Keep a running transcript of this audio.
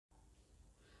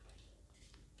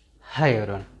Hi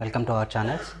everyone, welcome to our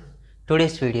channels.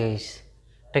 Today's video is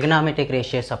trigonometric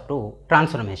ratios up to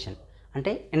transformation.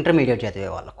 అంటే intermediate చదివే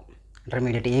వాళ్ళకు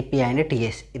intermediate AP and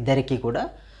TS ఇద్దరికి కూడా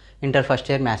inter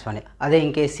first year maths 1. అదే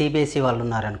ఇంకే CBSE వాళ్ళు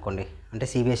ఉన్నారనుకోండి, అంటే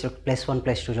సిబిఎస్ఈ +1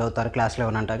 +2 చదువుతారు, క్లాస్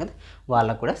 11 అంటారు కదా,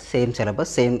 వాళ్ళకు కూడా సేమ్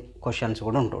సిలబస్ సేమ్ క్వశ్చన్స్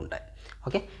కూడా ఉంటుంటాయి.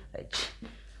 Okay right.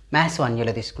 మ్యాథ్స్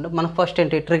 1Aలో తీసుకుంటే మనకు ఫస్ట్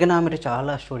ఏంటి, ట్రిగనామెట్రీ.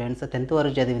 చాలా స్టూడెంట్స్ 10th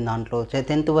వరకు చదివిన దాంట్లో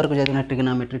 10th వరకు చదివిన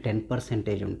ట్రిగనామెట్రీ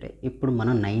 10% ఉంటాయి. ఇప్పుడు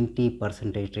మనం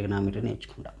 90% ట్రిగనామెట్రీ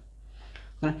నేర్చుకుంటాం.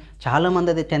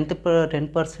 చాలామంది అది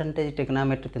 10%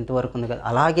 ట్రిగనామెట్రీ 10th వరకు ఉంది కదా,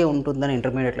 అలాగే ఉంటుందని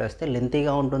ఇంటర్మీడియట్లో వస్తే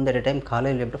లెంతీగా ఉంటుంది. అట్ టైం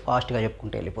కాలేజ్లో ఎప్పుడు ఫాస్ట్గా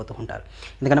చెప్పుకుంటూ వెళ్ళిపోతూ ఉంటారు.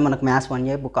 ఎందుకంటే మనకు maths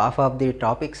 1A book of the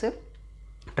topics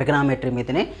trigonometry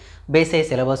మీదనే బేస్ అయ్యే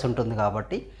సిలబస్ ఉంటుంది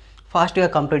కాబట్టి ఫాస్ట్గా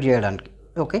కంప్లీట్ చేయడానికి.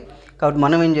 ఓకే, కాబట్టి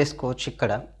మనం ఏం చేసుకోవచ్చు,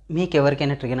 ఇక్కడ మీకు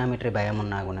ఎవరికైనా ట్రిగనామెట్రీ భయం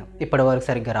ఉన్నా కూడా, ఇప్పటివరకు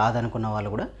సరిగ్గా రాదనుకున్న వాళ్ళు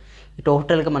కూడా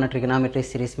టోటల్గా మన ట్రిగనామెట్రీ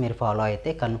సిరీస్ మీరు ఫాలో అయితే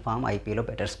కన్ఫామ్ ఐపీలో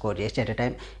బెటర్ స్కోర్ చేసి అట్ ఎ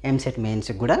టైం ఎంసెట్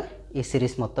మెయిన్స్కి కూడా ఈ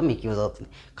సిరీస్ మొత్తం మీకు యూజ్ అవుతుంది.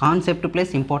 Concept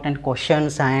plus important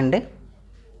questions and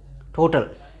total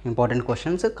important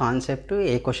questions, concept,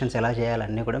 A questions ఎలా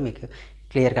చేయాలన్నీ కూడా మీకు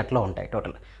క్లియర్ కట్లో ఉంటాయి.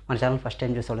 టోటల్ మన ఛానల్ ఫస్ట్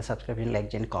టైం చూసే వాళ్ళు సబ్స్క్రైబ్ చేయండి, లైక్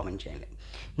చేయండి, కామెంట్ చేయండి.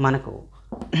 మనకు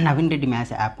నవీన్ రెడ్డి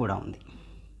మ్యాథ్స్ యాప్ కూడా ఉంది.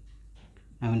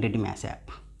 Naveen Reddy maths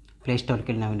app play స్టోర్కి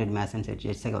వెళ్ళి నవీన్ రెడ్డి మ్యాథ్స్ అని సెర్చ్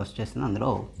చేస్తే వచ్చేస్తుంది. అందులో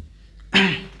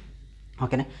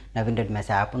ఓకేనా నవీన్ రెడ్డి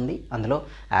మ్యాథ్స్ యాప్ ఉంది. అందులో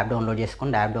యాప్ డౌన్లోడ్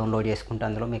చేసుకోండి. యాప్ డౌన్లోడ్ చేసుకుంటే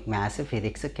అందులో మీకు మ్యాథ్స్,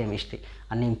 ఫిజిక్స్, కెమిస్ట్రీ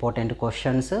అన్ని important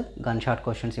questions, gun shot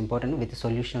questions important with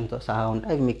సొల్యూషన్తో సహా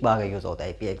ఉంటాయి. అవి మీకు బాగా యూజ్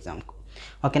అవుతాయి ఐపీ ఎగ్జామ్కు.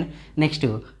 ఓకేనా. నెక్స్ట్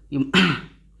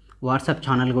వాట్సాప్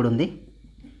ఛానల్ కూడా ఉంది.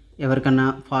 ఎవరికన్నా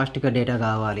ఫాస్ట్గా డేటా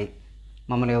కావాలి,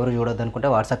 మమ్మల్ని ఎవరు చూడొద్దు అనుకుంటే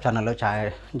వాట్సాప్ ఛానల్లో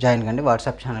జాయిన్ కండి.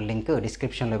 వాట్సాప్ ఛానల్ లింక్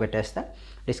డిస్క్రిప్షన్లో పెట్టేస్తా.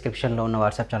 డిస్క్రిప్షన్లో ఉన్న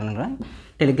వాట్సాప్ ఛానల్ కూడా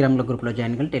టెలిగ్రామ్లో గ్రూప్లో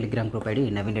జాయిన్ కండి. Telegram group ID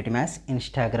Naveen Reddy maths,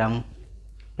 Instagram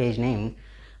page name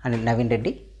and Naveen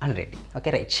Reddy and Reddy. Okay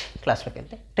right. క్లాస్లోకి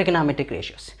వెళ్తే ట్రిగనామెట్రిక్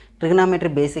రేషియోస్.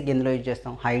 ట్రిగనామెట్రీ బేసిక్ ఎందులో యూజ్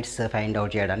చేస్తాం, హైట్స్ ఫైండ్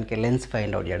అవుట్ చేయడానికి, లెన్స్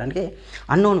ఫైండ్ అవుట్ చేయడానికి.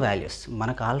 అన్నోన్ వాల్యూస్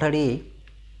మనకు ఆల్రెడీ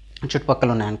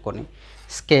చుట్టుపక్కల ఉన్నాయనుకోని,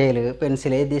 స్కేల్,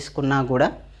 పెన్సిల్ ఏది తీసుకున్నా కూడా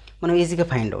మనం ఈజీగా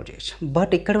ఫైండ్ అవుట్ చేయొచ్చు.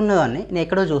 బట్ ఇక్కడ ఉన్నదాన్ని నేను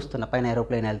ఎక్కడో చూస్తున్నా, పైన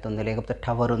ఏరోప్లేన్ వెళ్తుంది, లేకపోతే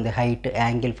టవర్ ఉంది, హైట్,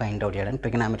 యాంగిల్ ఫైండ్ అవుట్ చేయడానికి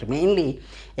ట్రిగనామెట్రీ మెయిన్లీ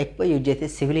ఎక్కువ యూజ్ చేస్తే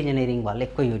సివిల్ ఇంజనీరింగ్ వాళ్ళు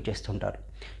ఎక్కువ యూజ్ చేస్తుంటారు.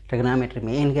 ట్రిగనామెట్రీ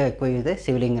మెయిన్గా ఎక్కువ యూజ్ అయితే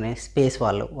సివిల్ ఇంజనీరింగ్, స్పేస్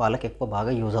వాళ్ళకి ఎక్కువ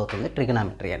బాగా యూజ్ అవుతుంది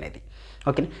ట్రిగనామెట్రీ అనేది.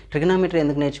 ఓకే, ట్రిగనామెట్రీ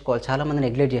ఎందుకు నేర్చుకోవాలి, చాలామంది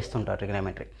నెగ్లెక్ట్ చేస్తుంటారు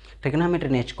ట్రిగనామెట్రీ.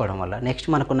 ట్రిగనామెట్రీ నేర్చుకోవడం వల్ల నెక్స్ట్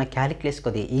మనకున్న క్యాలిక్యులస్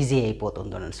కొద్దిగా ఈజీ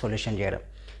అయిపోతుంది సొల్యూషన్ చేయడం.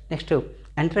 నెక్స్ట్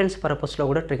ఎంట్రన్స్ పర్పస్లో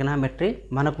కూడా ట్రిగనామెట్రీ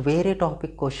మనకు వేరే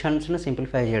టాపిక్ క్వశ్చన్స్ను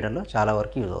సింప్లిఫై చేయడంలో చాలా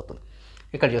వరకు యూజ్ అవుతుంది.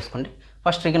 ఇక్కడ చూసుకోండి,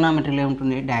 ఫస్ట్ ట్రిగనామెట్రీలో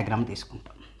ఏముంటుంది, డయాగ్రామ్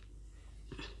తీసుకుంటాం.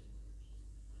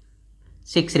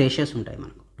 6 రేషియోస్ ఉంటాయి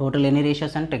మనకు. టోటల్ ఎన్ని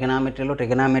రేషియోస్ అంటే ట్రిగనామెట్రీలో,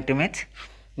 trigonometry means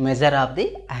measure of the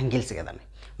angles కదండి.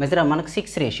 మెజర్ మనకు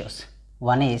 6 ratios.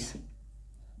 1 is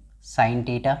sine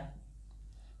theta,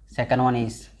 second one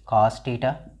is cos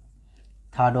theta,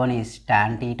 third one is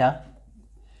tan theta,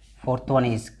 fourth one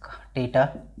is theta,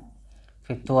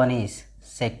 fifth one is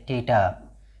sec theta,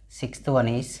 sixth one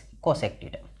is cosec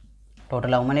theta.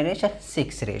 Total how many ratios?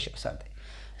 6 ratios are there.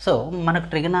 So మనకు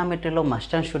ట్రిగనామెట్రీలో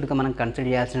must and షుడ్గా మనం consider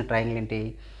చేయాల్సిన triangle ఏంటి,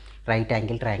 right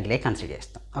angle ట్రయాంగిలే consider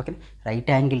చేస్తాం. Okay, right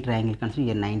angle triangle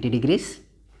consider 90 degrees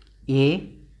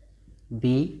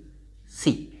ABC.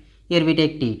 Here we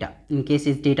take theta. In case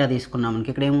ఇది theta తీసుకున్నాం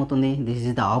మనకి ఇక్కడ ఏమవుతుంది, దిస్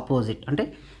ఇస్ ద ఆపోజిట్. అంటే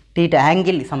theta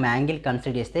angle, some angle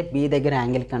consider చేస్తే, బి దగ్గర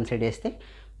యాంగిల్ కన్సిడర్ చేస్తే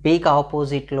బీకి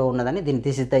ఆపోజిట్లో ఉన్నదని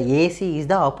this is the AC is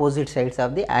the opposite sides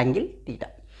of the angle theta.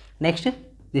 Next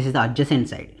this is the adjacent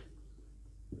side,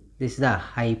 this is the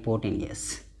hypotenuse.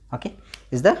 Okay,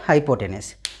 is the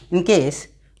hypotenuse. In case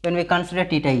when we consider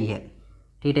theta here,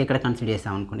 theta ఇక్కడ consider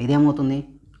చేస్తాం అనుకోండి, ఇదేమవుతుంది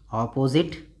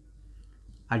opposite,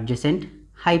 adjacent,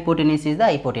 hypotenuse is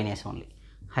the hypotenuse only.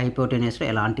 హైపోటెనియస్లో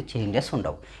ఎలాంటి changes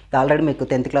ఉండవు. ఇది already మీకు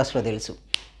 10th క్లాస్లో తెలుసు.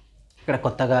 ఇక్కడ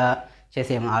కొత్తగా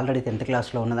చేసేమో ఆల్రెడీ 10th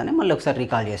క్లాస్లో ఉన్నదని మళ్ళీ ఒకసారి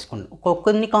రీకాల్ చేసుకుంటాం.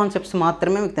 కొన్ని కాన్సెప్ట్స్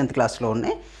మాత్రమే మీకు 10th క్లాస్లో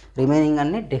ఉన్నాయి, రిమైనింగ్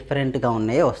అన్నీ డిఫరెంట్గా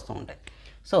ఉన్నాయే వస్తూ ఉంటాయి.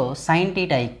 So sine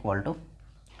theta equal to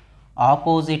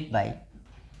opposite by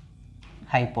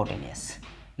hypotenuse,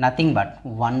 nothing but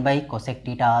 1 cosec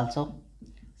theta also.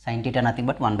 Sine theta nothing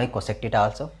but 1 cosec theta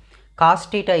also. Cos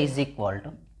theta is equal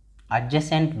to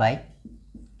adjacent by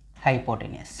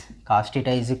hypotenuse. Cos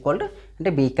theta is equal to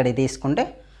అంటే B ఇక్కడ తీసుకుంటే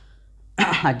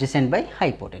adjacent by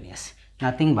hypotenuse,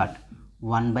 nothing but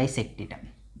 1 sec theta.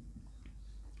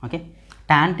 Okay,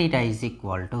 tan theta is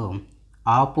equal to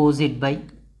opposite by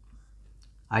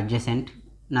adjacent,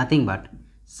 nothing but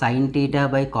sin theta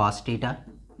by cos theta,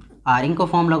 are ఇంకో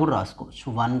formula కూడా రాసుకోవచ్చు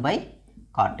 1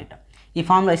 cot theta. ఈ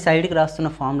formula సైడ్కి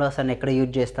రాస్తున్న formulas అన్ని ఎక్కడ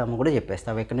యూజ్ చేస్తామో కూడా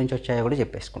చెప్పేస్తాము, ఎక్కడి నుంచి వచ్చాయో కూడా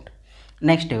చెప్పేసుకుంటాం.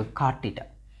 Next cot theta.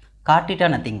 Cot theta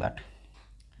nothing but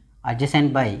adjacent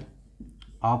by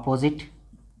opposite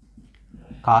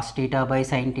cos theta by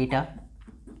sin theta.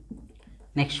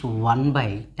 Next 1 by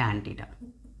tan theta.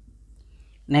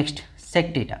 Next sec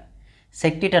theta.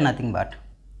 Sec theta nothing but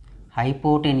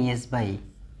hypotenuse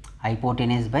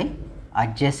by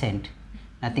adjacent,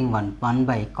 nothing 1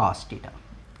 by cos theta.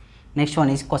 Next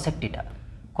one is cosec theta.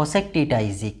 Cosec theta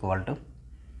is equal to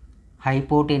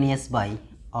hypotenuse by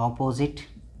opposite,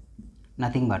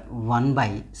 nothing but 1 by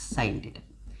sin theta.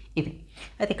 ఇవి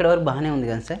అయితే ఇక్కడ వరకు బాగానే ఉంది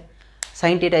కదా sir.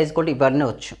 sin theta is equal to ఇవన్నీ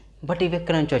వచ్చు, but ఇవి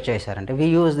ఎక్కడి నుంచి వచ్చేసారంటే we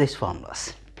use this formulas.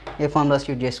 A formulas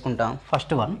use చేసుకుంటాం?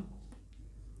 First one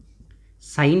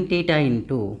sin theta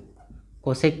into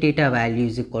cosec theta value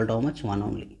is equal to how much? 1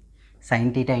 only. sin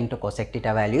theta into cosec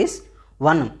theta value is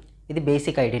 1. ఇది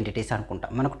basic identities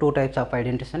అనుకుంటాం. మనకు 2 types of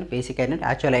identities అంటే basic identity,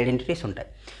 actual identities ఉంటాయి.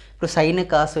 ఇప్పుడు sine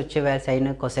cos వచ్చే sign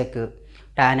cosec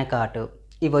tan cot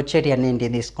ఇవి వచ్చేటి అన్నింటి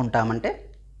తీసుకుంటామంటే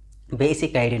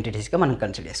బేసిక్ ఐడెంటిటీస్గా మనం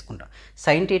కన్సిడర్ చేసుకుంటాం.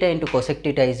 sin theta into cosec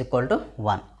theta is equal to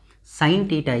 1. sin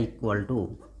theta equal to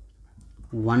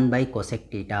 1 by cosec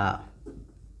theta.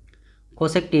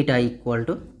 cosec theta equal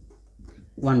to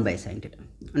 1 by sin theta.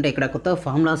 అంటే ఇక్కడ కొత్త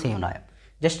ఫార్ములాస్ ఏమి ఉన్నాయి,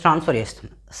 జస్ట్ ట్రాన్స్ఫర్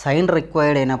చేస్తున్నా. సైన్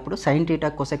రిక్వైర్డ్ అయినప్పుడు sin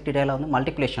theta cosec theta ఎలా ఉంది?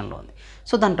 మల్టిప్లికేషన్లో ఉంది.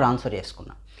 సో దాన్ని ట్రాన్స్ఫర్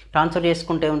చేసుకున్నాం. ట్రాన్స్ఫర్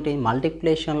చేసుకుంటే ఏంటి?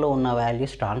 మల్టిప్లికేషన్లో ఉన్న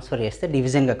వాల్యూస్ ట్రాన్స్ఫర్ చేస్తే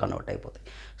డివిజన్గా కన్వర్ట్ అయిపోతాయి.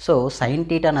 So sin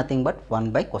theta nothing but 1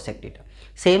 by cosec theta.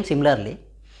 Same similarly,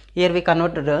 here we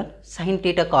converted sin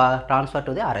theta transfer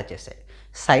to the RHS side.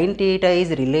 Sin theta is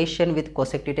relation with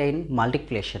cosec theta in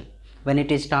multiplication. When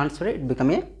it is transferred, it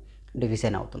become a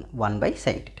division అవుతుంది 1 by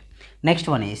sin theta. Next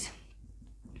one is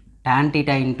tan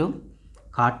theta into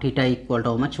cot theta equal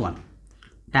to how much? 1.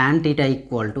 Tan theta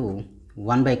equal to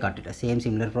 1 by cot theta. Same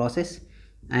similar process.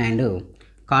 And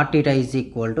cot theta is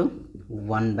equal to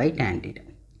 1 by tan theta.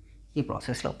 ఈ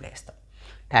ప్రాసెస్లో apply చేస్తాం.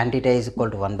 tan theta is equal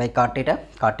to 1 by cot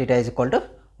theta is equal to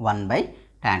 1 by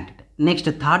tan theta. Next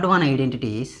third one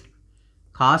identity is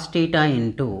cos theta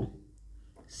into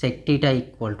sec theta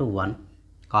equal to 1.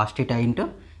 cos theta into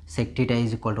sec theta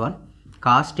is equal to 1.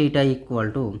 cos theta equal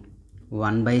to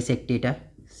 1 by sec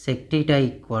theta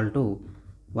equal to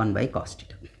 1 by cos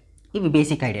theta. ఇవి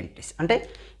basic identities. అంటే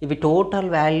ఇవి total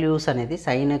values అనేది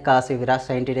sine cos ఇవి రా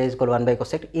sin theta is equal to 1 by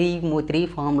cos theta ఈ 3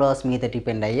 formulas మీద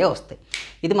depend అయ్యే వస్తాయి.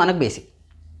 ఇది మనకు బేసిక్.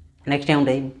 నెక్స్ట్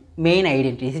ఏముంటాయి? Main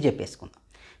identities చెప్పేసుకుందాం.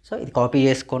 సో ఇది కాపీ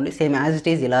చేసుకోండి, సేమ్ యాజ్ ఇట్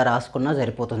ఈజ్ ఇలా రాసుకున్నా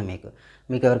సరిపోతుంది.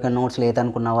 మీకు ఎవరికైనా నోట్స్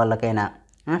లేదనుకున్న వాళ్ళకైనా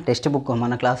టెక్స్ట్ బుక్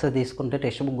మన క్లాసెస్ తీసుకుంటే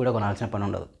టెక్స్ట్ బుక్ కూడా కొనాల్సిన పని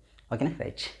ఉండదు. ఓకేనా?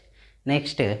 రైట్.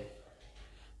 నెక్స్ట్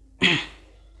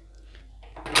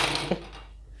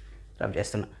రబ్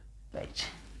చేస్తున్నా. Right.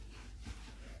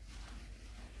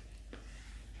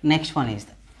 Next one is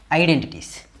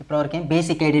identities. ఇప్పటివరకు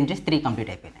బేసిక్ ఐడెంటిటీస్ 3 కంప్లీట్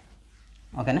అయిపోయినాయి.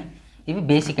 ఓకేనా? ఇవి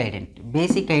బేసిక్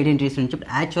ఐడెంటిటీస్ నుంచి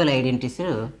యాక్చువల్ ఐడెంటిటీస్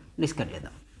డిస్కస్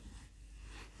చేద్దాం.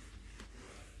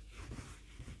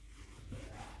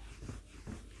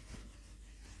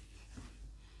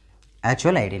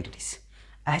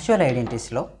 Actual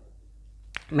ఐడెంటిటీస్లో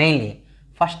mainly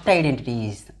first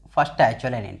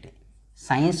actual identity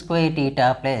sin square theta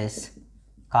plus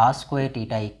cos square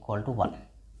theta equal to 1.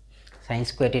 sin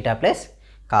square theta plus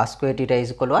cos square theta is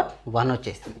equal to what? 1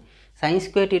 వచ్చేస్తుంది. sin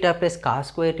square theta plus cos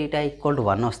square theta equal to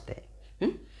 1 వస్తే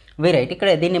right ఇక్కడ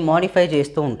దీన్ని modify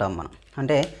చేస్తూ ఉంటాం మనం.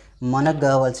 అంటే మనకు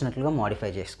కావాల్సినట్లుగా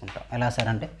modify చేసుకుంటాం. ఎలా సార్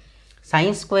అంటే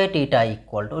sin square theta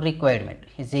equal to requirement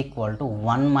is equal to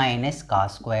 1 minus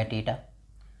cos square theta.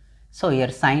 So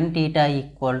here sin theta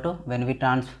equal to when we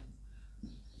transfer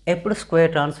ఎప్పుడు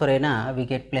స్క్వేర్ ట్రాన్స్ఫర్ అయినా we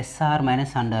get plus or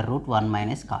minus under root 1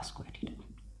 minus cos square theta.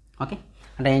 Okay,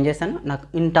 అంటే ఏం చేస్తాను, నాకు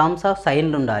in terms of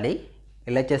సైన్లు ఉండాలి,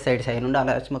 LHS side sign ఉండాలి,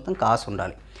 అలా మొత్తం కాస్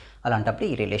ఉండాలి. అలాంటప్పుడు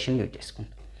ఈ రిలేషన్ యూజ్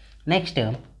చేసుకుంటాం. Next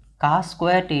cos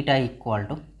square theta equal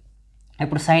to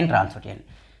ఇప్పుడు సైన్ ట్రాన్స్ఫర్ చేయండి.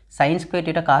 Sine square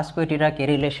theta cos square టీటాకి ఏ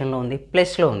రిలేషన్లో ఉంది?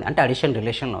 ప్లస్లో ఉంది, అంటే అడిషన్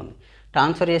రిలేషన్లో ఉంది.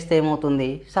 ట్రాన్స్ఫర్ చేస్తే ఏమవుతుంది?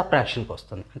 సబ్ట్రాక్షన్కి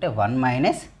వస్తుంది, అంటే 1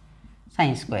 minus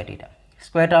sine square theta.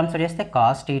 Square transfer చేస్తే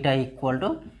cos theta equal to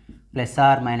plus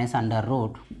are minus under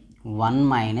root 1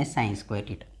 minus sine square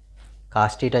theta.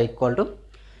 Cos theta equal to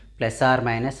plus are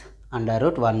minus under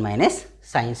root 1 minus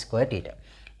sine square theta.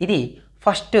 ఇది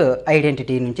first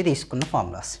identity నుంచి తీసుకున్న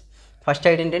formulas. First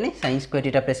ఐడెంటిటీని sine square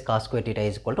theta plus cos square theta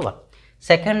is equal to 1.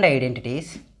 Second identity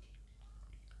is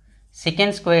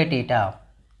secant square theta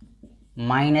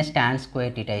minus tan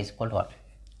square theta is equal to 1.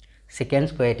 secant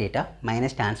square theta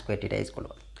minus tan square theta is equal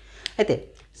to 1. అయితే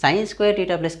sin square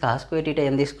theta plus cos square theta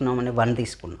ఏం తీసుకున్నామంటే 1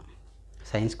 తీసుకున్నాం.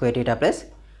 sin square theta plus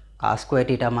cos square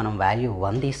theta మనం value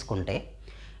 1 తీసుకుంటే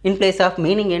in place of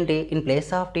meaning ఏంటి? In place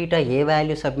of theta A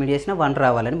value submit చేసినా 1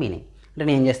 రావాలని meaning. అంటే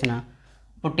నేను ఏం చేస్తున్నా,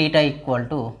 ఇప్పుడు టీటా ఈక్వల్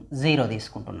టు 0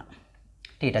 తీసుకుంటున్నా.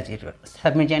 టీటా 0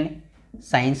 సబ్మిట్ చేయండి.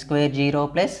 sin square 0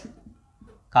 plus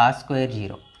cos square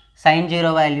 0, sign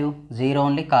 0 value 0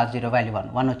 only, cos 0 value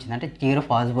 1 వచ్చింది, అంటే 0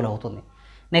 పాసిబుల్ అవుతుంది.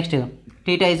 Next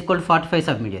theta is equal 45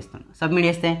 submit చేస్తాను. సబ్మిట్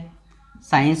చేస్తే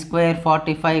sine square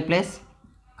 45 plus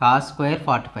cos square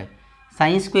 45,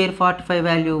 sine square 45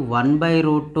 value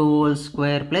 1/√2 whole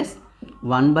square plus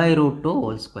 1/√2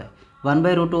 whole square,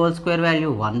 1/√2 whole square value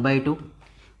 1/2,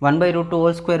 1/√2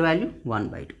 whole square value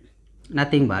 1/2,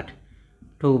 nothing but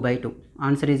 2/2.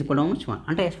 Answer is equal to 1,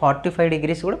 అంటే 45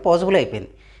 degrees కూడా possible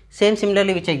అయిపోయింది. Same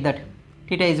similarly we check that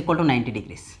theta is equal to 90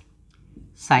 degrees,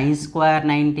 sine square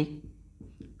 90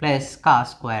 plus cos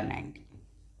square 90.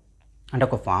 అంటే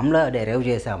ఒక formula derive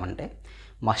చేసామంటే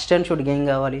must and should ఏం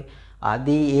కావాలి,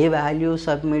 అది ఏ value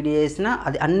submit చేసినా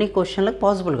అది అన్ని క్వశ్చన్లకు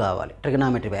పాసిబుల్ కావాలి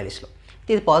ట్రిగనామెట్రీ వాల్యూస్లో.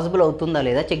 ఇది పాసిబుల్ అవుతుందా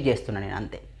లేదా చెక్ చేస్తున్నాను నేను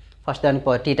అంతే. ఫస్ట్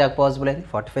దానికి టీటాకి పాసిబుల్ అయింది,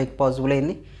 45కి పాసిబుల్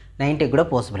అయింది, 90కి కూడా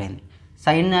పాసిబుల్ అయింది.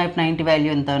 సైన్ 90 వాల్యూ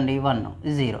ఎంత అండి, 1,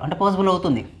 0, అంటే పాసిబుల్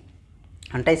అవుతుంది.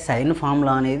 అంటే సైన్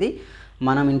ఫార్ములా అనేది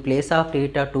మనం in place of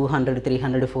theta 200,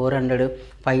 300, 400,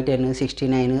 510,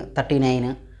 69,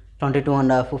 39,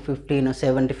 22.5, 15,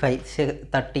 75,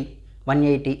 30,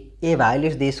 180 A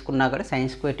values తీసుకున్నా కూడా sine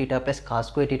square theta plus cos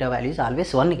square theta values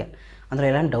always 1 ఇక అందులో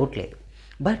ఎలాంటి డౌట్ లేదు.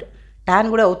 బట్ tan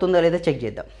కూడా అవుతుందో లేదో చెక్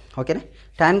చేద్దాం. ఓకేనా,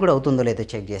 tan కూడా అవుతుందో లేదో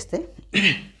చెక్ చేస్తే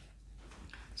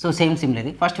so same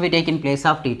similarly first we take in place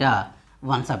of theta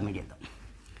 1 submit చేద్దాం.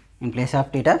 In place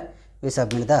of theta we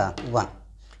submit the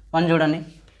 1 చూడండి.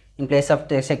 In place of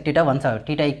sec theta 1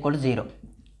 theta equal to 0,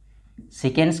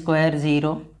 second square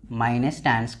 0 minus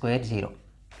tan square 0.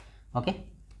 Okay,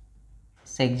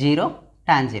 check 0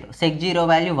 tan 0, check 0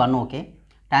 value 1, okay,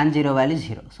 tan 0 value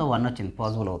 0, so 1 వచ్చింది,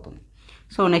 possible అవుతుంది.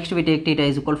 So next we take theta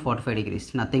is equal 45 degrees,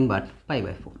 nothing but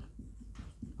π/4.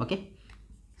 Okay,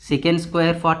 second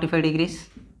square 45 degrees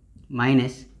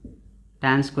minus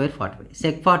tan square 45,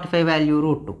 check 45 value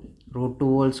 √2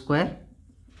 whole square,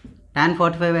 tan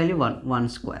 45 value 1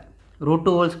 square,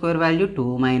 √2 whole square value 2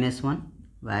 - 1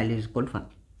 value is equal to 1,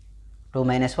 2 -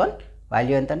 1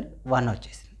 value ఎంత అండి, 1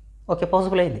 వచ్చేసింది. Okay,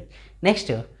 possible అయింది.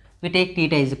 Next we take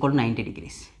theta is equal 90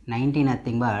 degrees, 90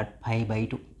 nothing but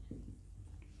π/2.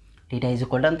 Theta is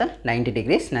equal అంత 90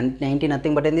 degrees, 90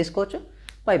 nothing but ఏం తీసుకోవచ్చు,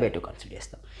 π/2 consider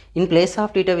చేస్తాం. In place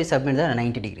of theta we submit the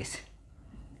 90 degrees,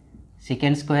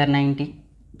 second square 90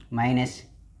 minus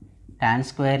tan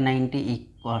square 90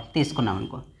 equal తీసుకున్నాం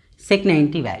అనుకో, check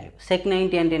 90 value, check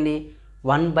 90 అంటే ఏంటి,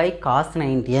 1/cos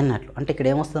 90 అన్నట్లు. అంటే ఇక్కడ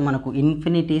ఏమొస్తుంది మనకు,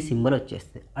 ఇన్ఫినిటీ సింబల్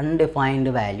వచ్చేస్తుంది, అన్డిఫైన్డ్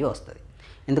వాల్యూ వస్తుంది.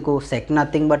 ఎందుకు, సెక్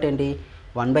నథింగ్ బట్ ఏంటి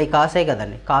 1/cos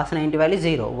కదండి, cos 90 వాల్యూ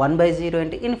 0, 1/0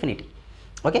 ఏంటి infinity.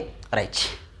 Okay right,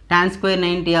 tan square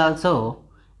 90 also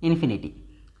infinity.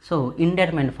 So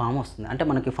ఇండెటర్మినెంట్ form వస్తుంది. అంటే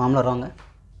మనకి formula wrong,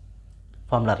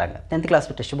 10th class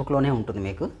text బుక్లోనే ఉంటుంది.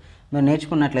 మీకు మీరు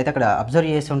నేర్చుకున్నట్లయితే అక్కడ అబ్జర్వ్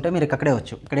చేసి ఉంటే మీరు అక్కడే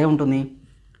వచ్చు. ఇక్కడే ఉంటుంది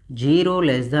 0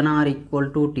 < θ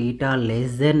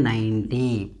 < 90.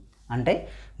 అంటే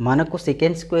మనకు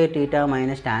second square theta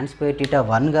minus tan square theta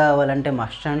 1 కావాలంటే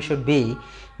must and should be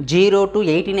 0 to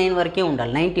 89 వరకే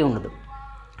ఉండాలి, 90 ఉండదు.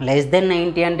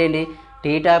 <90 అంటే ఏంటి,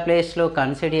 టీటా ప్లేస్లో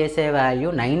కన్సిడర్ చేసే వాల్యూ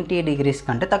 90 డిగ్రీస్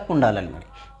కంటే తక్కువ ఉండాలని. మరి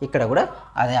ఇక్కడ కూడా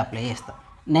అదే అప్లై చేస్తాం.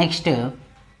 నెక్స్ట్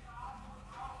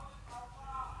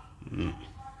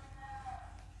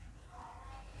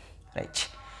రైట్,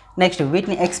 నెక్స్ట్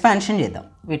వీటిని ఎక్స్పాన్షన్ చేద్దాం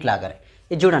వీటిలాగానే.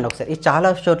 ఇది చూడండి ఒకసారి, ఇది చాలా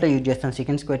చోట్ల యూజ్ చేస్తాం.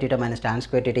 Second square theta minus tan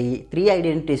square theta, ఈ 3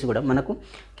 ఐడెంటిటీస్ కూడా మనకు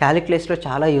క్యాలిక్యులేషన్లో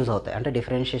చాలా యూజ్ అవుతాయి. అంటే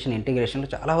డిఫరెన్షియేషన్, ఇంటిగ్రేషన్లో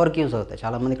చాలా వరకు యూజ్ అవుతాయి.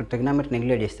 చాలామంది ఇక్కడ ట్రిగనోమెట్రీ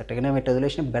నెగ్లెక్ట్ చేస్తారు. ట్రిగనోమెట్రీ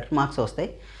వదిలేసిన బెటర్ మార్క్స్ వస్తాయి,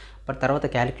 బట్ తర్వాత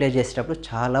క్యాలిక్యులేట్ చేసేటప్పుడు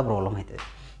చాలా ప్రాబ్లం అవుతుంది.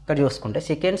 ఇక్కడ చూసుకుంటే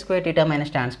second square theta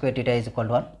minus tan square theta is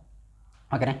equal to 1.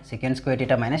 ఓకేనా, second square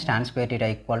theta minus tan square theta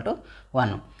equal to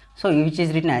 1. So which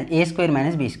is written as a square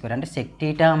minus b square. అంటే sec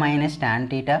theta minus tan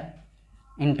theta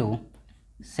into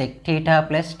sec theta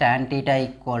plus tan theta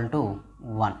equal to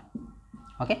 1.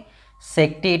 Okay,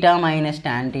 sec theta minus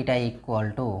tan theta equal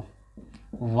to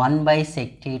 1 by sec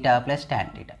theta plus tan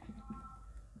theta.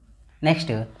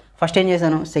 Next first ఏం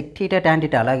చేశాను, sec theta tan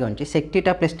theta అలాగే ఉంచి sec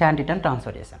theta plus tan theta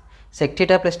transfer చేశాను. sec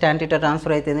theta plus tan theta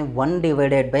transfer అయితే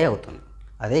 1/by అవుతుంది,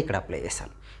 అదే ఇక్కడ apply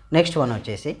చేశాను. నెక్స్ట్ వన్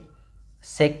వచ్చేసి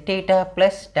sec theta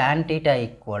plus tan theta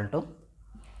equal to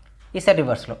ఈసారి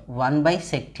రివర్స్లో 1 by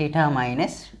sec theta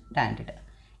minus tan theta.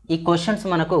 ఈ క్వశ్చన్స్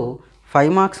మనకు 5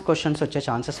 మార్క్స్ క్వశ్చన్స్ వచ్చే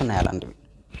ఛాన్సెస్ ఉన్నాయి అలాంటివి.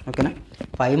 ఓకేనా,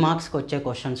 5 మార్క్స్కి వచ్చే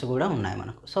క్వశ్చన్స్ కూడా ఉన్నాయి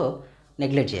మనకు. సో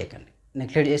నెగ్లెక్ట్ చేయకండి,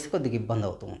 నెగ్లెక్ట్ చేస్తే కొద్దిగా ఇబ్బంది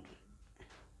అవుతూ ఉంటుంది.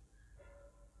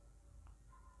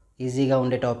 ఈజీగా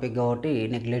ఉండే టాపిక్ కాబట్టి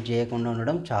నెగ్లెక్ట్ చేయకుండా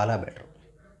ఉండడం చాలా బెటర్.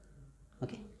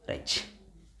 ఓకే రైట్,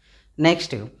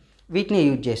 నెక్స్ట్ వీటిని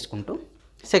యూజ్ చేసుకుంటూ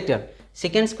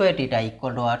second square theta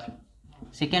equal to what,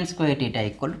 second square theta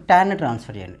equal to tan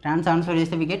transfer చేయండి. tan ట్రాన్స్ఫర్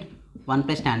చేస్తే వి గెట్ 1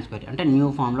 + tan స్క్వేర్, అంటే న్యూ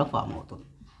ఫామ్లో ఫామ్ అవుతుంది.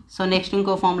 సో నెక్స్ట్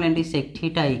ఇంకో ఫామ్లో ఏంటి, sec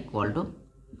theta equal to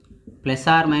plus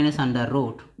are minus under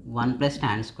root 1 plus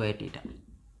tan square theta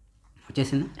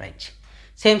వచ్చేసింది. Right.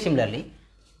 Same similarly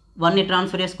 1ని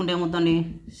ట్రాన్స్ఫర్ చేసుకుంటే ఏమవుతుంది,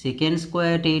 second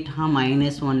square theta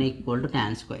minus 1 equal to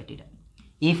tan square theta.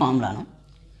 ఈ ఫార్ములాను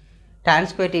tan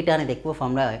స్క్వేర్ టీటా అనేది ఎక్కువ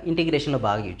ఫార్ములా ఇంటిగ్రేషన్లో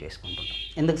బాగా యూజ్ చేసుకుంటుంటాం.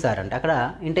 ఎందుకు సార్ అంటే అక్కడ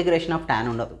ఇంటిగ్రేషన్ ఆఫ్ tan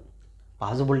ఉండదు,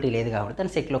 పాసిబిలిటీ లేదు కాబట్టి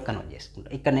దాన్ని సెక్లో కన్వర్ట్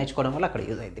చేసుకుంటాం. ఇక్కడ నేర్చుకోవడం వల్ల అక్కడ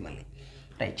యూజ్ అవుతుంది మళ్ళీ.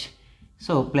 Right.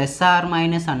 So plus are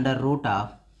minus under root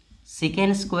of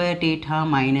second square theta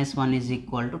minus 1 is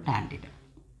equal to tan theta.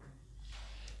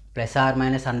 Plus are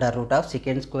minus under root of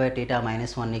second square theta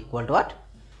minus 1 equal to what,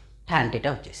 tan theta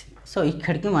వచ్చేసింది. So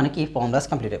ఇక్కడికి మనకి ఈ formulas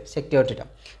complete అయిపోయి secure theta.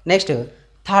 Next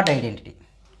third identity,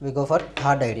 we go for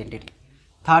third identity.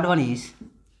 Third one is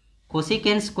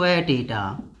cosecant square theta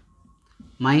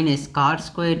minus cot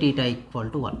square theta equal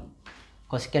to 1.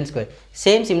 cosecant square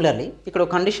same similarly ఇక్కడ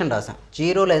ఒక condition రాసాం,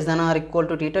 0 less than are equal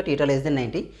to theta, theta less than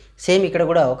 90. Same ఇక్కడ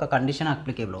కూడా ఒక condition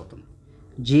applicable అవుతుంది,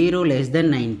 0 less than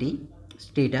 90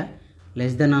 theta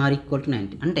less than are equal to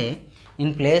 90. అంటే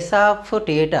in place of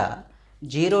theta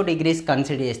 0 degrees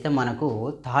consider చేస్తే మనకు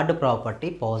థర్డ్ ప్రాపర్టీ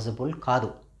పాసిబుల్ కాదు.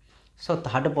 సో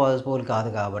థర్డ్ పాసిబుల్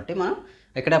కాదు కాబట్టి మనం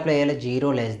ఎక్కడ అప్లై చేయాలి,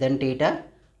 0 less than theta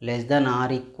less than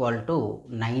are equal to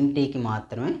 90కి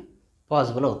మాత్రమే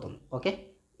పాసిబుల్ అవుతుంది. ఓకే,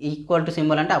 ఈక్వల్ టు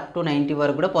సింబల్ అంటే అప్ టు 90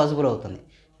 వరకు కూడా పాసిబుల్ అవుతుంది,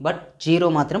 బట్ 0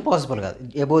 మాత్రం పాసిబుల్ కాదు,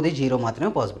 అబోవ్ ది 0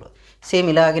 మాత్రమే పాసిబుల్ అవుతుంది. సేమ్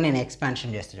ఇలాగే నేను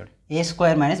ఎక్స్పాన్షన్ చేస్తాను చూడండి, ఏ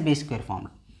square minus B square form,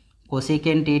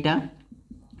 cosecant theta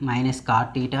minus cot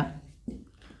theta,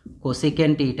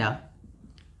 cosecant theta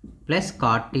plus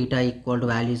cot theta equal to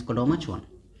value equal too much 1,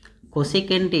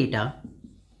 cosecant theta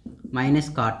minus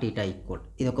cot theta equal,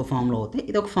 ఇది ఒక formula అవుతాయి,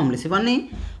 ఇది ఒక ఫార్ములాస్. ఇవన్నీ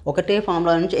ఒకటే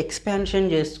ఫార్ములా నుంచి ఎక్స్పాన్షన్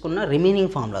చేసుకున్న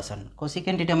remaining formulas అండి.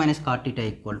 cosecant theta minus cot theta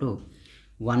equal to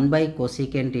 1 by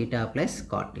cosecant theta plus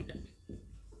cot theta.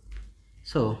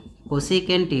 So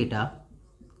cosecant theta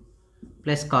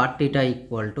plus cot theta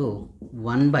equal to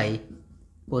 1 by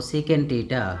cosecant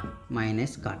theta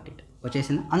minus cot theta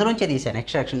వచ్చేసింది. అందులోంచి తీసాను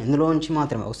extraction, ఇందులోంచి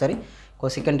మాత్రమే ఒకసారి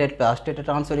cosecant theta plus theta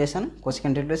transfer చేశాను,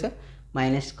 cosecant theta plus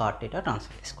minus cot theta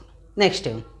transfer చేసుకున్నాను. Next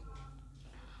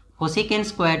cosecant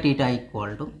square theta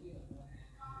equal to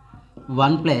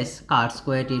 1 plus cot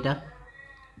square theta,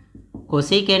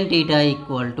 cosecant theta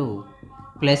equal to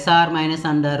plus are minus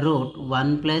under root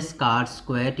 1 plus cot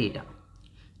square theta.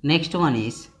 Next one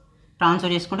is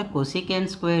transfer చేసుకుంటే cosecant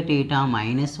square theta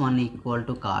minus 1 equal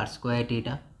to cot square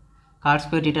theta, cot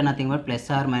square theta nothing but plus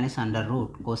are minus under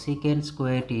root cosecant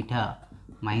square theta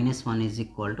minus 1 is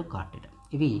equal to cot theta.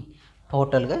 ఇవి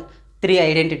టోటల్గా 3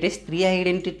 identities. 3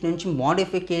 identity నుంచి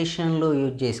మోడిఫికేషన్లో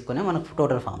use చేసుకునే మనకు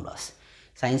total formulas.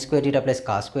 sin square theta plus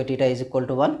cos square theta is equal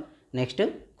to 1, next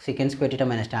secant square theta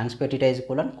minus tan square theta is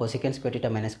equal to 1, cosecant square theta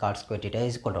minus cot square theta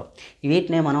is equal to 1.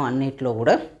 వీటినే మనం అన్నిట్లో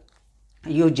కూడా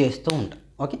use చేస్తూ ఉంటాం.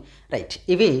 Okay, right.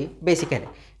 ఇవి basically.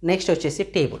 Next వచ్చేసి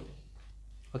table.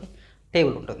 Okay,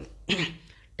 table ఉంటుంది.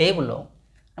 టేబుల్లో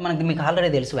మనకి మీకు ఆల్రెడీ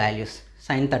తెలుసు values,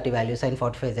 sin 30 value, sin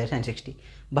 45, sin 60,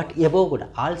 but above కూడా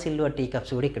ఆల్ సిల్వర్ టీ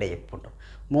కప్స్ కూడా ఇక్కడ చెప్పుకుంటాం.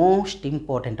 Most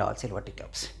important all silver tea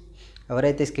cups.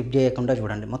 ఎవరైతే స్కిప్ చేయకుండా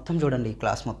చూడండి, మొత్తం చూడండి ఈ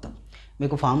క్లాస్ మొత్తం,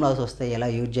 మీకు ఫార్ములాస్ వస్తాయి, ఎలా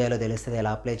యూజ్ చేయాలో తెలుస్తుంది,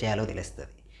 ఎలా అప్లై చేయాలో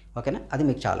తెలుస్తుంది. ఓకేనా, అది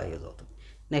మీకు చాలా యూజ్ అవుతుంది.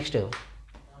 నెక్స్ట్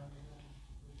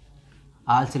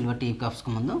ఆల్ సిల్వర్ టీ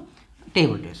కప్స్కి ముందు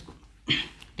టేబుల్ చేసుకో.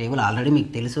 టేబుల్ ఆల్రెడీ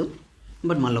మీకు తెలుసు,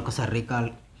 బట్ మళ్ళీ ఒకసారి రీకాల్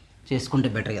చేసుకుంటే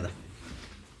బెటర్ కదా.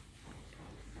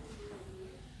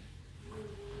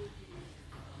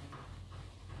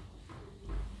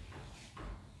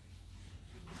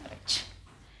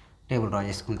 టేబుల్ డ్రా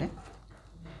చేసుకుంటే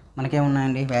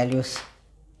మనకేమున్నాయండి వాల్యూస్.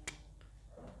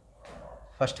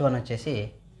 ఫస్ట్ వన్ వచ్చేసి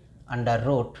అండర్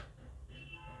రూట్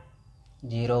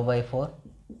 0/4,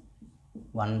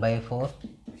 1/4,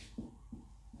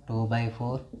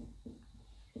 2/4,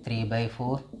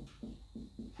 3/4,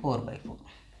 4/4.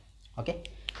 ఓకే,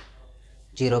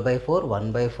 0/4,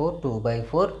 1/4,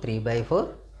 2/4, 3/4,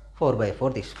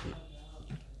 4/4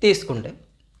 తీసుకుంటే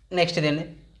నెక్స్ట్ ఇదేంటి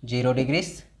 0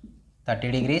 degrees, 30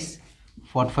 degrees,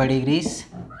 45 degrees,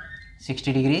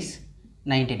 60 degrees,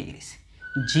 90 degrees.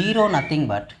 0 nothing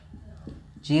but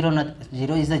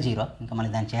 0 is the 0. ఇంకా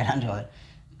మళ్ళీ దాన్ని చేయడానికి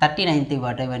 30 90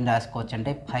 బట్ ఏమైనా రాసుకోవచ్చు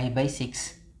అంటే 5/6,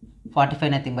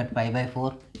 45 nothing but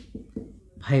 5/4,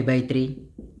 5/3,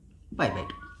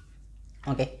 5/2.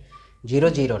 ఓకే, 0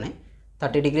 0నే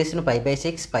 30 degreesను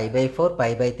 5/6, 5/4,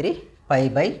 5/3,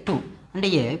 5/2 అంటే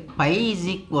పై is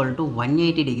equal to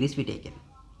 180 degrees we taken.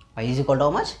 Pi is equal to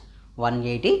how much,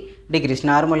 180 degrees.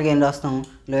 నార్మల్గా ఏం రాస్తాం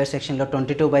లోయర్ సెక్షన్లో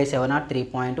 22/7 or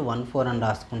 3.14 అని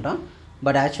రాసుకుంటాం,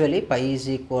 but actually pi is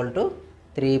equal to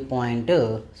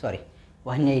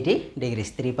 180 degrees,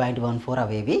 3.14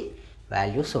 అవేవి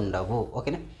వాల్యూస్ ఉండవు.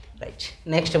 ఓకేనా, రైట్.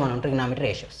 నెక్స్ట్ మనం trigonometry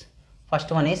ratios.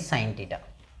 First one is sine theta,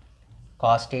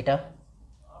 cos theta,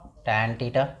 tan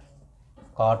theta,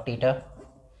 cot theta,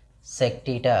 sec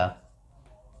theta,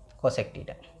 cosec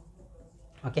theta.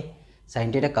 Okay,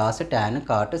 sine theta, cos, tan,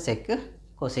 cot, check,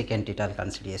 కోసెకెన్ టీటాలు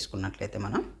consider చేసుకున్నట్లయితే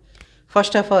మనం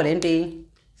first of all ఏంటి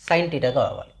sine theta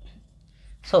కావాలి.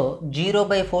 So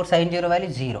 0/4 sign 0 value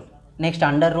 0. Next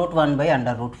 √1 by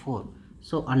 √4.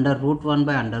 So √1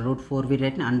 by √4 we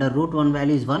write √1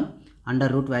 value is 1,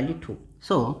 √ value 2.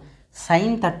 So sin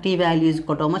 30 value is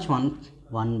equal to how much?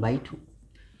 1/2.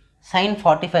 Sin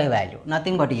 45 value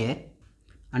nothing but here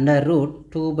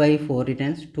 √2/4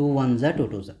 returns 2 1s are 2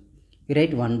 2s are. We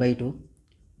write 1/2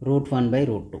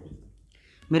 √1/√2.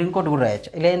 మీరు ఇంకోటి కూడా రాయొచ్చు.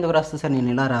 ఇలా ఎందుకు రాస్తుంది sir, నేను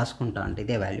ఇలా రాసుకుంటా అంటే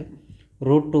ఇదే వాల్యూ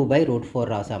 √2/√4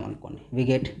 రాసామనుకోండి, వి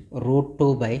గెట్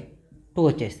 √2/2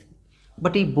 వచ్చేస్తుంది.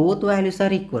 బట్ ఈ both values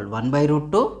are equal,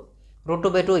 1/√2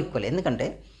 √2/2 equal. ఎందుకంటే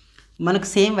మనకు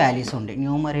సేమ్ వాల్యూస్ ఉండి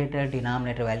numerator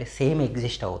denominator values same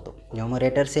exist అవుతాం.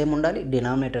 న్యూమరేటర్ సేమ్ ఉండాలి,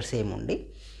 డినామినేటర్ సేమ్ ఉండి,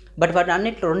 బట్ వాటి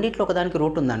రెండిట్లో ఒకదానికి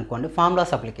రూట్ ఉందనుకోండి,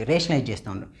 ఫార్ములాస్ అప్లికే రేషనలైజ్ చేస్తూ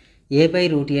ఉంటాం.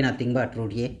 a/√a nothing but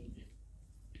 √a.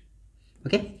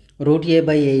 Okay,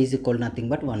 √a/a is equal nothing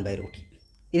but 1/√a.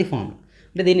 ఇది ఫార్ములా.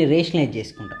 అంటే దీన్ని రేషనలైజ్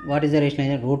చేసుకుంటాం. What is the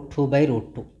rationalization?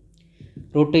 √2/√2.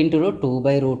 √2 into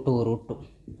 √2/√2.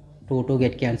 2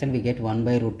 get cancelled, we get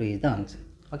 1/√2 is the answer.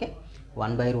 Okay,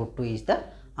 1/√2 is the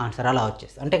answer. అలా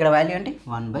వచ్చేస్తుంది. అంటే ఇక్కడ వాల్యూ అంటే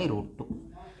 1/√2.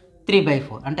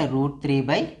 3/4 అంటే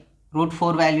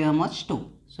 √3/4 వాల్యూ ఏమొచ్చు 2.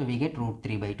 So we get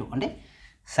 √3/2. అంటే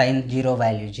sin 0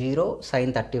 value 0, sin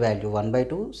 30 value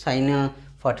 1/2, sin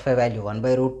 45 value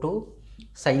 1/√2,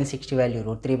 sin 60 value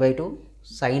 √3/2,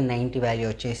 sin 90 value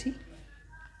వచ్చేసి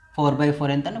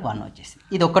 4/4 ఎంత అంటే 1 వచ్చేసింది.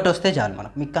 ఇది ఒక్కటి వస్తే చాలు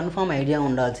మనకు. మీకు కన్ఫర్మ్ ఐడియా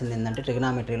ఉండాల్సింది ఏంటంటే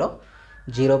ట్రిగనామెట్రీలో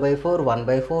 0/4,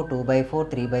 1/4, 2/4,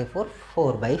 3/4,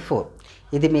 4/4.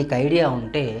 ఇది మీకు ఐడియా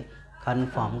ఉంటే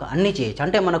కన్ఫామ్గా అన్నీ చేయొచ్చు.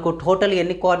 అంటే మనకు టోటల్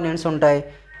ఎన్ని కోఆర్డినేట్స్ ఉంటాయి,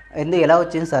 ఎలా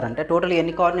వచ్చింది సార్ అంటే టోటల్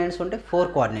ఎన్ని కోఆర్డినేట్స్ ఉంటాయి? 4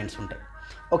 కోఆర్డినేట్స్ ఉంటాయి.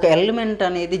 ఒక ఎలిమెంట్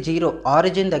అనేది 0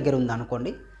 ఆరిజిన్ దగ్గర ఉంది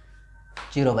అనుకోండి,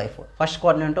 0/4. First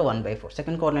coordinate 1/4,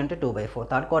 second coordinate 2/4,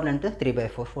 third coordinate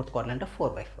 3/4, fourth coordinate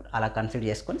 4/4. అలా కన్సిడర్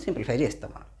చేసుకొని సింప్లిఫై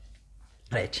చేస్తాం మనం.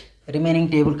 రైట్, రిమైనింగ్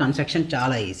టేబుల్ కన్స్ట్రక్షన్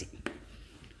చాలా ఈజీ,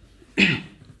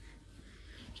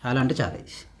 చాలా అంటే చాలా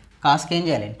ఈజీ. కాస్కి ఏం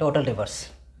చేయాలి? టోటల్ రివర్స్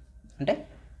అంటే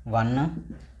 1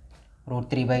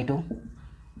 √3/2,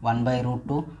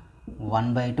 1/√2,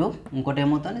 1/2, ఇంకోటి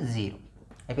ఏమవుతుంది 0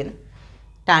 అయిపోయింది.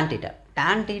 tan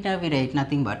theta we write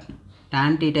nothing but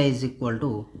tan theta is equal to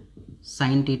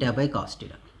sin theta by cos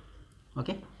theta.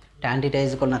 Okay, tan theta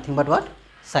is equal to nothing but what?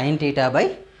 sin theta by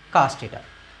cos theta.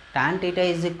 tan theta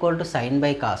is equal to sin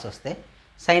by cos వస్తే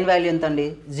sin value ఎంత అండి?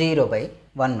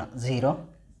 0/1, 0,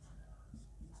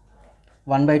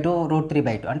 1/2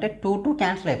 √3/2 అంటే 2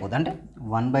 cancel అయిపోతుంది. అంటే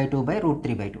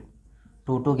 1/2/√3/2.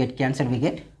 2 get cancelled, we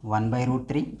get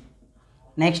 1/√3.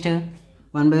 Next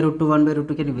 1/√2,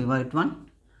 1/√2 can we write 1.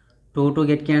 2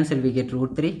 get cancelled, we get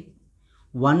 √3.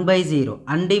 1/0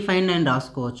 undefined అని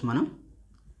రాసుకోవచ్చు మనం.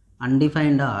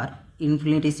 Undefined are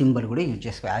infinity symbol కూడా యూజ్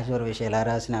చేసుకోవాలి. యాజ్ యువర్ విషయం ఎలా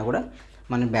రాసినా కూడా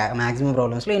మనం మ్యాక్సిమం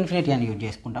ప్రాబ్లమ్స్లో ఇన్ఫినిటీ అని యూజ్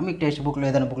చేసుకుంటాం. మీకు టెక్స్ట్ బుక్లో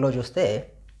ఏదైనా బుక్లో చూస్తే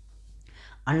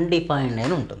అన్డిఫైన్డ్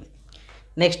అని ఉంటుంది.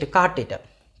 Next cot theta.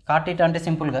 Cot theta అంటే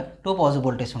సింపుల్గా 2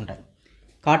 పాసిబిలిటీస్ ఉంటాయి.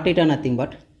 Cot theta nothing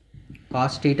but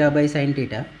cos theta by sine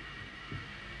theta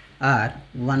are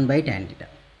 1/tan theta.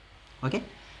 Okay,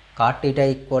 cot theta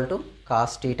equal to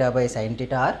cos theta by sine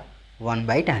theta are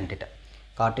 1/tan theta.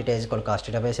 Cot theta is equal cos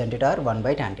theta by sine theta are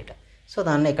 1/tan theta. So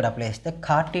దాన్ని ఇక్కడ apply చేస్తే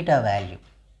cot theta value,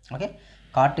 okay,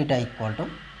 cot theta equal to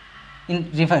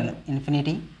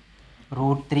infinity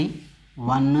 √3,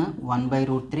 1,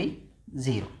 1/√3,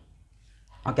 0.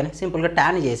 ఓకేనా, సింపుల్గా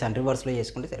tan చేశాను, రివర్స్లో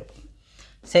చేసుకుంటే సరిపోతుంది.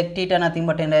 Sec theta nothing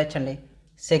but ఏం రాయొచ్చండి?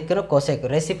 సెక్ను కోసెక్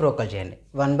రెసిప్రోకల్ చేయండి.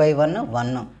 1/1,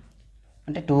 1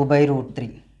 అంటే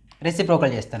 2/√3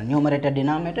 రెసిప్రోకల్ చేస్తాను. Numerator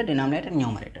denominator, denominator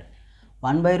numerator.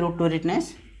 1/√2 రిట్నెస్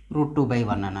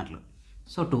 √2/1 అన్నట్లు.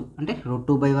 సో 2 అంటే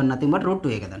 √2/1 నథింగ్ బట్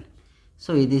 √2 కదండి. సో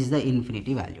ఇది ఇస్ ద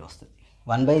ఇన్ఫినిటీ వాల్యూ వస్తుంది.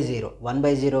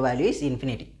 1/0 వాల్యూ ఇస్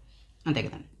ఇన్ఫినిటీ, అంతే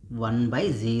కదండి.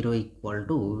 1/0 equal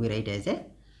to V right as a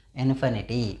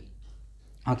infinity.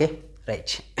 Okay,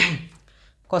 right.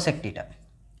 Cosec theta.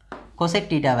 Cosec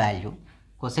theta value,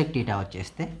 cosec theta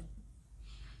వచ్చేస్తే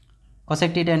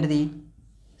cosec theta ఏంటిది?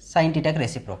 Sign టీటాకి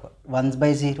reciprocal.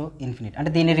 1/0 infinity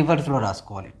అంటే దీన్ని రివర్స్లో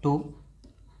రాసుకోవాలి. 2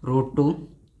 √2,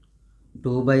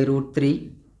 2/√3,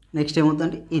 నెక్స్ట్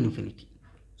ఏమవుతుందంటే ఇన్ఫినిటీ,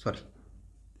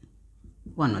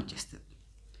 1 వచ్చేస్తుంది.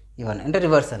 ఇవన్నీ అంటే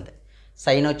రివర్స్ అంతే.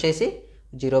 సైన్ వచ్చేసి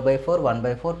 0/4,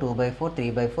 1/4, 2/4,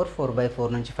 3/4, 4/4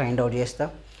 నుంచి ఫైండ్ అవుట్ చేస్తాం.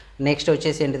 నెక్స్ట్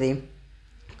వచ్చేసి ఏంటిది?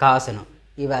 కాస్ను,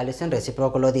 ఈ వాల్యూస్ని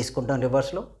రెసిప్రోకల్లో తీసుకుంటాం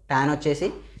రివర్స్లో. టాన్ వచ్చేసి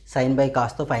సైన్ బై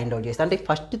కాస్తో ఫైండ్ అవుట్ చేస్తాం. అంటే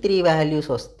ఫస్ట్ 3 వాల్యూస్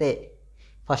వస్తే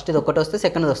ఫస్ట్ది ఒకటి వస్తే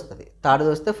సెకండ్ది వస్తుంది, థర్డ్ది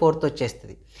వస్తే ఫోర్త్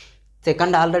వచ్చేస్తుంది.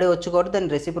 సెకండ్ ఆల్రెడీ వచ్చి కూడా దాన్ని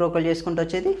రెసిప్రోకల్ చేసుకుంటూ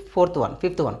వచ్చేది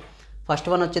ఫిఫ్త్ వన్. ఫస్ట్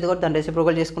వన్ వచ్చేది కూడా దాన్ని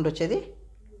రెసిప్రోకల్ చేసుకుంటూ వచ్చేది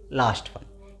లాస్ట్ వన్.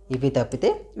 ఇవి తప్పితే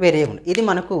వేరే ఉండదు. ఇది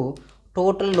మనకు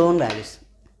టోటల్ లోన్ వాల్యూస్.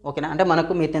 ఓకేనా, అంటే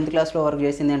మనకు మీ 10th క్లాస్లో వర్క్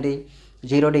చేసింది ఏంటి,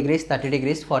 0 degrees, 30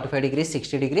 degrees, 45 degrees,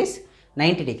 60 degrees,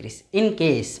 90 degrees. In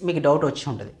case మీకు డౌట్ వచ్చి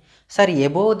ఉంటుంది, సార్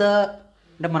ఎబోవ్ ద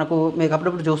అంటే మనకు మీకు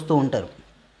అప్పుడప్పుడు చూస్తూ ఉంటారు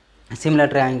సిమిలర్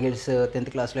ట్రయాంగిల్స్ 10th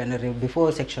క్లాస్లో బిఫోర్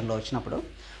సెక్షన్లో వచ్చినప్పుడు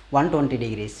 120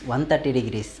 degrees, 130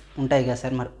 degrees ఉంటాయి కదా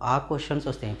సార్. మరి ఆ క్వశ్చన్స్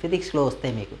వస్తాయి, ఫిజిక్స్లో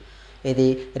వస్తాయి మీకు. ఇది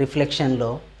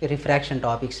రిఫ్లెక్షన్లో, రిఫ్రాక్షన్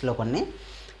టాపిక్స్లో కొన్ని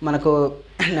మనకు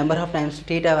number of times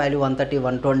theta value 130,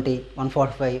 120,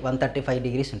 145, 135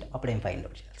 degrees ఉంటాయి. అప్పుడు ఏం ఫైండ్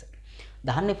అవుట్ చేయాలి సార్?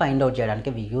 దాన్ని ఫైండ్ అవుట్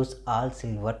చేయడానికి వి use all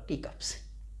silver tea cups.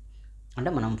 అంటే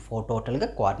మనం టోటల్గా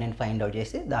కోఆర్డినేట్ ఫైండ్ అవుట్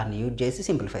చేసి దాన్ని యూజ్ చేసి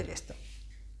సింప్లిఫై చేస్తాం.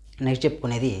 నెక్స్ట్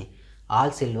చెప్పుకునేది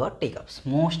all silver tea cups,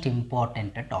 most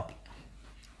important topic.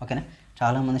 ఓకేనా,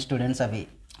 చాలామంది స్టూడెంట్స్ అవి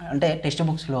అంటే టెక్స్ట్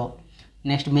బుక్స్లో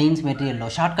నెక్స్ట్ మెయిన్స్ మెటీరియల్లో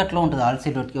షార్ట్కట్లో ఉంటుంది. ఆల్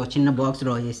సిల్వర్కి ఒక చిన్న బాక్స్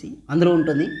డ్రా చేసి అందులో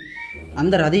ఉంటుంది.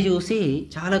 అందరు అది చూసి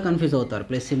చాలా కన్ఫ్యూజ్ అవుతారు,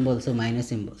 ప్లస్ సింబల్స్, మైనస్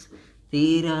సింబల్స్.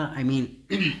 తీరా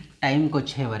టైంకి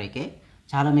వచ్చేవరకే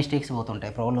చాలా మిస్టేక్స్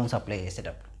పోతుంటాయి ప్రాబ్లమ్స్ అప్లై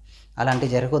చేసేటప్పుడు.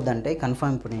 అలాంటివి జరగొద్దంటే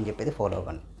కన్ఫర్మ్ ఇప్పుడు నేను చెప్పేది ఫాలో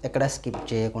అవ్వండి. ఎక్కడ స్కిప్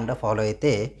చేయకుండా ఫాలో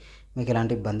అయితే మీకు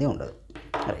ఎలాంటి ఇబ్బంది ఉండదు.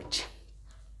 Right,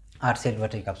 all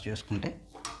silver tea cups చూసుకుంటే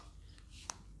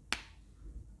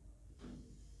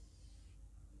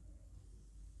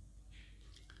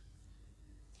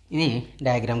ఇది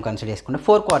డయాగ్రామ్ కన్సిడర్ చేసుకుంటే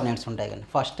 4 కోఆర్డినేట్స్ ఉంటాయి కానీ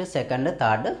first, second,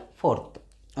 third, fourth.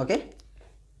 Okay,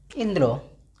 ఇందులో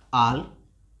ఆల్,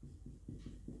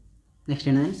 నెక్స్ట్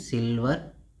ఏంటంటే సిల్వర్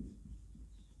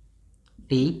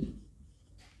టీ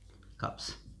కప్స్.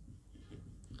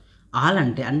 ఆల్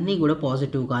అంటే అన్నీ కూడా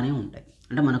పాజిటివ్గానే ఉంటాయి.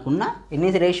 అంటే మనకున్న ఎన్ని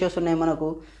రేషియోస్ ఉన్నాయి, మనకు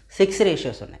 6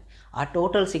 రేషియోస్ ఉన్నాయి. ఆ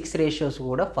టోటల్ 6 రేషియోస్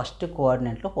కూడా ఫస్ట్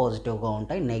కోఆర్డినేట్లో పాజిటివ్గా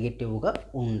ఉంటాయి, నెగిటివ్గా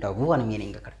ఉండవు అని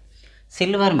మీనింగ్. అక్కడ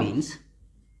సిల్వర్ మీన్స్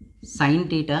సైన్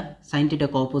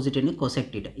టీటాకు ఆపోజిట్ అని కొసెక్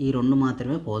టీటా, ఈ రెండు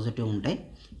మాత్రమే పాజిటివ్ ఉంటాయి.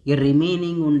 ఇక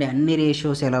రిమైనింగ్ ఉండే అన్ని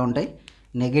రేషియోస్ ఎలా ఉంటాయి,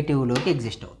 నెగిటివ్లోకి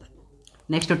ఎగ్జిస్ట్ అవుతాయి.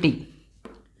 Next tea,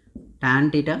 tan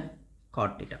theta,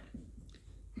 cot theta,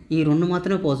 ఈ రెండు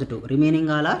మాత్రమే positive,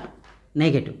 remaining all are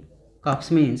negative.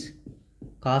 Cups means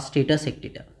cos theta, sec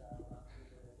theta,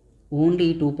 only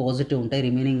 2 positive ఉంటాయి,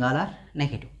 రిమైనింగ్ ఆల్ ఆర్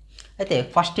నెగటివ్. అయితే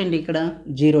ఫస్ట్ ఏంటి, ఇక్కడ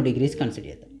 0 degrees కన్సిడర్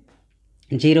చేద్దాం.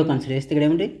 0 కన్సిడర్ చేస్తే ఇక్కడ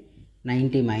ఏమిటి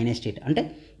 90 మైనస్ టీటా. అంటే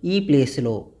ఈ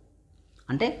ప్లేస్లో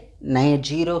అంటే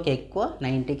 0కి ఎక్కువ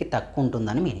 90కి తక్కువ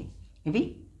ఉంటుందని మీనింగ్. ఇవి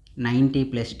 90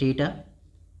 ప్లస్ టీటా,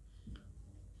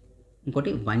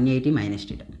 ఇంకోటి 180 మైనస్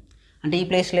టీటా. అంటే ఈ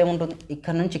ప్లేస్లో ఏముంటుంది,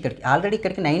 ఇక్కడ నుంచి ఇక్కడికి ఆల్రెడీ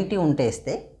ఇక్కడికి 90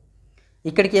 ఉంటేస్తే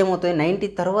ఇక్కడికి ఏమవుతుంది, 90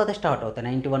 తర్వాత స్టార్ట్ అవుతాయి.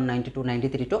 91, 92,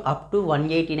 93 టు అప్ టు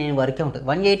 189 వరకే ఉంటుంది.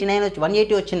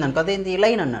 180 వచ్చింది అనుకో, అదేంటి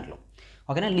లైన్ అన్నట్లు.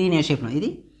 ఓకేనా, లీనియర్ షేప్లో. ఇది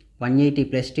 180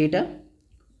 ప్లస్ టీటా,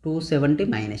 270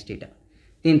 మైనస్ టీటా.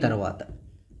 దీని తర్వాత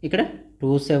ఇక్కడ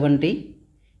 270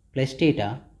 ప్లస్ టీటా,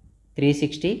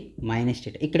 360 మైనస్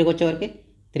టీటా. ఇక్కడికి వచ్చేవరకు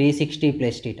 360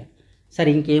 ప్లస్ టీటా. సరే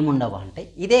ఇంకేముండవా అంటే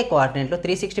ఇదే కోఆర్డినేట్లో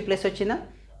 360 ప్లస్ వచ్చిందా,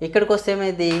 ఇక్కడికి వస్తే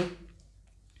ఏమైంది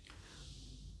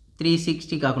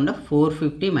 360 కాకుండా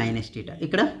 450 మైనస్ టీటా.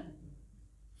 ఇక్కడ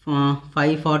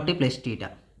 540 ప్లస్ టీటా,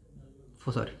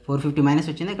 450 మైనస్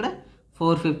వచ్చింది. ఇక్కడ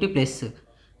 450 ప్లస్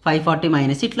 540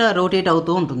 మైనస్, ఇట్లా రొటేట్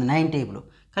అవుతూ ఉంటుంది 9 టేబుల్.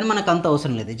 కానీ మనకు అంత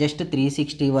అవసరం లేదు, జస్ట్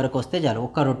 360 వరకు వస్తే చాలు.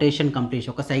 ఒక రొటేషన్ కంప్లీట్,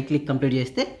 ఒక సైక్లిక్ కంప్లీట్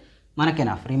చేస్తే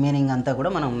మనకేనా, రిమైనింగ్ అంతా కూడా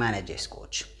మనం మేనేజ్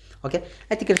చేసుకోవచ్చు. ఓకే,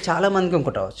 అయితే ఇక్కడ చాలామందికి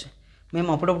ఇంకోటి అవ్వచ్చు, మేము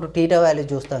అప్పుడప్పుడు టీటా వాల్యూ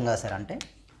చూస్తాం కదా సార్. అంటే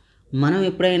మనం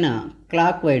ఎప్పుడైనా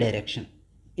క్లాక్ వై డైరెక్షన్,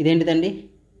 ఇదేంటిదండి,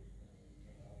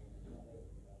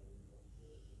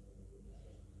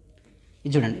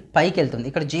 ఇది చూడండి పైకి వెళ్తుంది,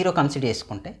 ఇక్కడ 0 కన్సిడర్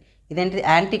చేసుకుంటే ఇదేంటిది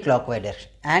anti clock why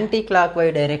direction. Anti clock why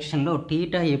డైరెక్షన్లో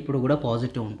టీటా ఎప్పుడు కూడా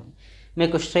పాజిటివ్ ఉంటుంది.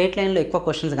 మీకు స్ట్రైట్ లైన్లో ఎక్కువ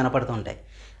క్వశ్చన్స్ కనపడుతూ ఉంటాయి.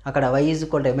 అక్కడ y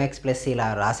 = mx ప్లస్ ఇలా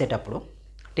రాసేటప్పుడు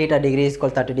టీటా డిగ్రీ =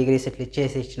 30 degrees ఇట్లా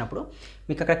ఇచ్చినప్పుడు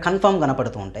మీకు అక్కడ కన్ఫర్మ్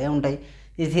కనపడుతూ ఉంటాయి.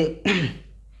 ఇది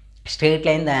straight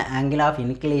line the angle of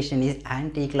inclination is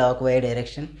anti clock why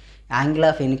direction, angle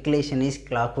of inclination is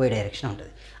clock why direction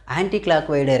ఉంటుంది. యాంటీ క్లాక్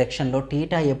వై డైరెక్షన్లో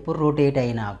టీటా ఎప్పుడు రొటేట్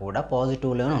అయినా కూడా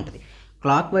పాజిటివ్లోనే ఉంటుంది.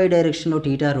 క్లాక్ వై డైరెక్షన్లో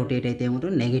టీటా రొటేట్ అయితే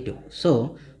ఏముంటుంది, నెగిటివ్. సో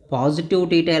పాజిటివ్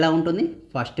టీటా ఎలా ఉంటుంది,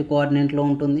 ఫస్ట్ కోఆర్డినేట్లో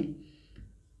ఉంటుంది,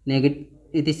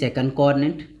 ఇది second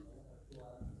coordinate,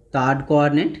 third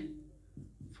coordinate,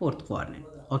 fourth coordinate.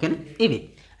 ఓకేనా, ఇవి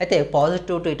అయితే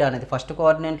పాజిటివ్ టీటా అనేది ఫస్ట్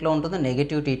కోఆర్డినేట్లో ఉంటుంది,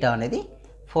 నెగిటివ్ టీటా అనేది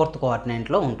ఫోర్త్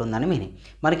కోఆర్డినేట్లో ఉంటుందని మీనింగ్.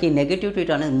 మనకి ఈ నెగిటివ్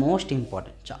టీటా అనేది మోస్ట్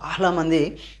ఇంపార్టెంట్. చాలామంది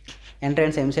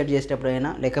ఎంట్రన్స్ ఎంసెట్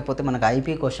చేసేటప్పుడైనా లేకపోతే మనకు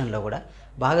ఐపీ క్వశ్చన్లో కూడా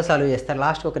బాగా సాల్వ్ చేస్తారు,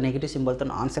 లాస్ట్కి ఒక నెగిటివ్ సింబల్తో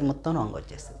ఆన్సర్ మొత్తం రాంగ్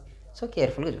వచ్చేస్తుంది. సో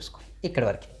కేర్ఫుల్గా చూసుకో ఇక్కడ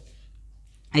వరకు.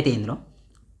 అయితే ఇందులో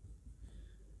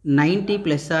 90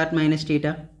 plus are minus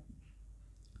theta,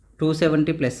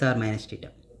 270 plus are minus theta.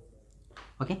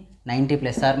 Okay, 90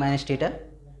 plus are minus theta,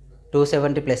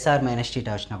 270 plus are minus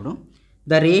theta వచ్చినప్పుడు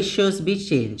ద రేషియోస్ బి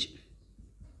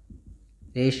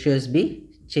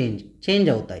చేంజ్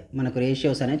అవుతాయి. మనకు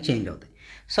రేషియోస్ అనేది చేంజ్ అవుతాయి.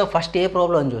 సో ఫస్ట్ ఏ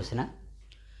ప్రాబ్లం చూసినా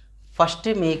ఫస్ట్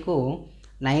మీకు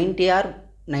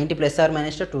 90 plus are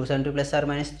minus 270 plus are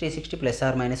minus 360 plus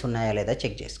are minus ఉన్నాయా లేదా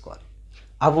check చేసుకోవాలి.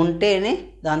 అవి ఉంటేనే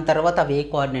దాని తర్వాత అవి ఏ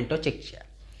కోఆర్డినేటో చెక్ చేయాలి.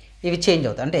 ఇవి చేంజ్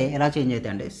అవుతాయి. అంటే ఎలా చేంజ్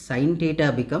అవుతాయి అంటే sine theta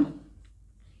become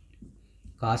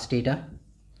cos theta,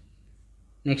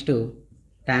 next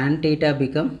tan theta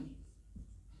become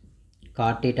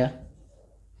cot theta,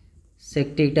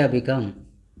 sec theta become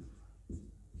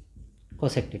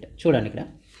cosec theta. చూడండి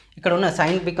ఇక్కడ ఉన్న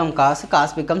sign become cos,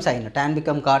 cos become sign, tan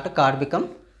become cot, cot become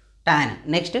tan,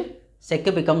 next check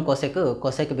become cosec,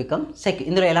 cosec become check.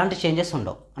 ఇందులో ఎలాంటి changes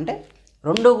ఉండవు. అంటే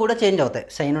రెండు కూడా change అవుతాయి.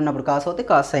 సైన్ ఉన్నప్పుడు కాస్ అవుతాయి,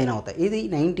 కాస్ సైన్ అవుతాయి. ఇది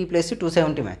 90 ప్లస్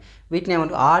 270 వీటిని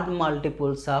ఏమంటారు ఆడ్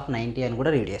మల్టిపుల్స్ ఆఫ్ 90 అని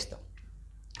కూడా రీడ్ చేస్తాం.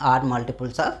 Add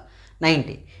multiples of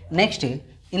 90. నెక్స్ట్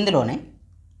ఇందులోనే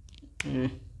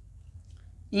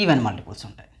ఈవెన్ మల్టిపుల్స్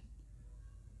ఉంటాయి.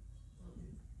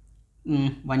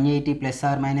 180 plus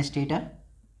are minus theta,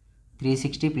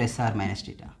 360 plus are minus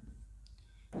theta.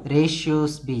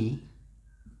 Ratios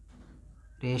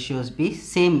B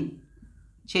same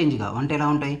change కావు. అంటే ఎలా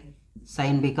ఉంటాయి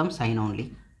sign become sign only,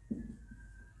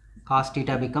 cos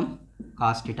theta become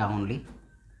cos theta only,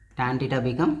 tan theta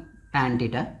become tan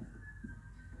theta,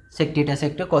 sec theta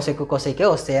check, cosec కోసెకే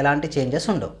వస్తాయి. ఎలాంటి changes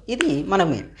ఉండవు. ఇది మన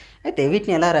main. అయితే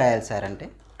వీటిని ఎలా రాయాలి సార్ అంటే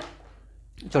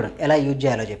చూడండి ఎలా యూజ్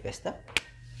చేయాలో చెప్పేస్తా.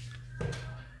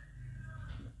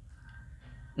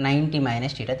 90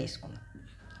 మైనస్ టీటా తీసుకుందాం.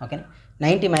 ఓకేనా,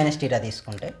 90 మైనస్ టీటా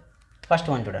తీసుకుంటే ఫస్ట్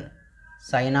వన్ చూడండి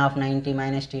sign of 90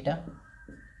 minus theta,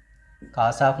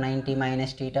 cos of 90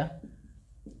 minus theta,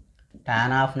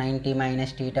 tan of 90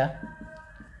 minus theta,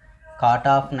 cot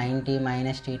of 90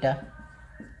 minus theta,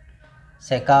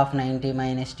 check of 90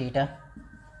 minus theta,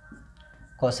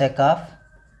 cosec of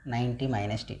 90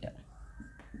 minus theta.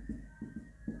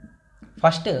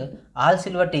 First all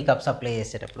silver tea cups apply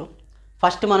చేసేటప్పుడు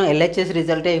first మనం LHS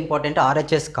రిజల్టే important,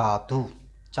 RHS కాదు.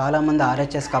 చాలామంది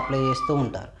ఆర్హెచ్ఎస్కి apply చేస్తూ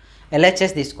ఉంటారు.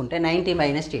 LHS తీసుకుంటే 90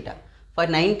 minus theta. For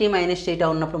 90 minus theta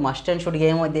ఉన్నప్పుడు must and should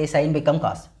ఏమవుతుంది sign become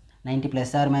cos. 90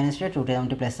 plus are minus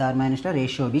 270 plus are minus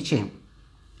ratio B same,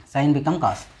 sign become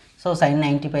cos. So sign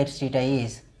 90 plus theta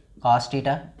is cos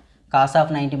theta, cos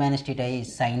of 90 minus theta is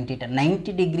sine theta.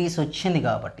 90 degrees వచ్చింది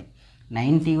కాబట్టి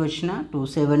 90 వచ్చినా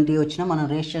 270 వచ్చినా మనం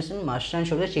రేషియోస్ని must and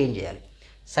షుడ్గా change చేయాలి.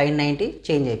 Sign 90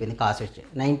 change అయిపోయింది, cos వచ్చి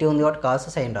 90 ఉంది కాబట్టి కాస్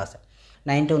సైన్ రాసా,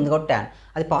 90 ఉంది కాబట్టి ట్యాన్.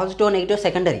 అది పాజిటివ్ నెగిటివ్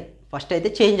సెకండరీ, ఫస్ట్ అయితే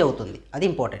చేంజ్ అవుతుంది, అది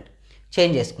ఇంపార్టెంట్.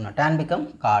 చేంజ్ చేసుకున్నాం. Tan become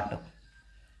cot,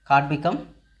 cot become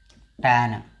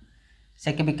tan,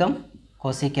 check become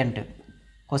cosecant,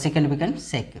 cosecant become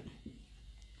check.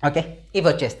 Okay, ఇవి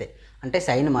వచ్చేస్తాయి. అంటే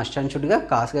సైన్ మస్ట్ అండ్ షుడ్గా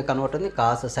కాస్గా కన్వర్ట్ ఉంది,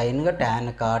 cos సైన్గా, tan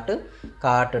cot,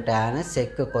 cot tan,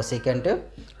 check cosecant,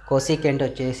 cosecant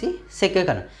వచ్చేసి check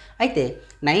convert. అయితే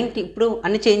 90 ఇప్పుడు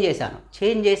అన్ని చేంజ్ చేశాను.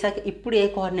 చేంజ్ చేశాక ఇప్పుడు ఏ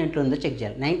కోఆర్డినేట్లో ఉందో చెక్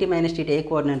చేయాలి. 90 మైనస్ టీటా ఏ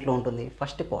కోఆర్డినేట్లో ఉంటుంది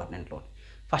ఫస్ట్ కోఆర్డినేట్లో.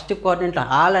 ఫస్ట్ కోఆర్డినేట్లో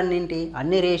ఆల్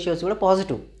అన్ని రేషియోస్ కూడా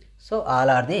positive. So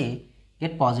all are the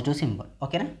get positive symbol.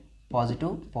 ఓకేనా,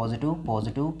 positive positive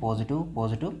positive positive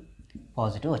positive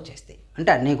positive వచ్చేస్తాయి.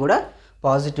 అంటే అన్నీ కూడా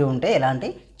పాజిటివ్ ఉంటే ఎలాంటి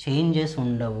చేంజెస్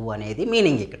ఉండవు అనేది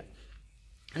మీనింగ్ ఇక్కడ.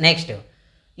 నెక్స్ట్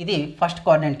ఇది ఫస్ట్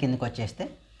కోఆర్డినేట్ కిందకి వచ్చేస్తే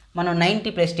మనం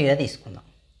 90 ప్లస్ టీటా తీసుకుందాం.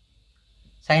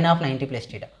 Sign of 90 plus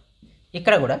theta.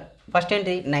 ఇక్కడ కూడా ఫస్ట్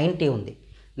ఏంటి 90 ఉంది.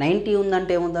 90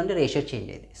 ఉందంటే ఏముందంటే రేషియో చేంజ్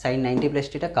అయ్యింది. సైన్ 90 ప్లస్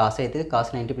టీటా కాస్ అవుతుంది, cos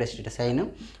 90 plus theta sign,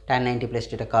 tan 90 plus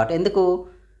theta cot. ఎందుకు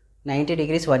 90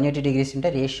 డిగ్రీస్ 180 డిగ్రీస్ ఉంటే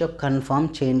రేషియో కన్ఫామ్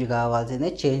చేంజ్ కావాల్సిందే,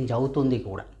 చేంజ్ అవుతుంది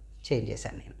కూడా. చేంజ్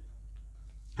చేశాను నేను,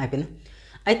 అయిపోయింది.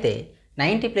 అయితే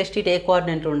 90 ప్లస్ టీటా ఏ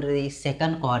కోఆర్డినేట్లో ఉంటుంది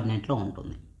సెకండ్ కోఆర్డినేట్లో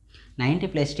ఉంటుంది. 90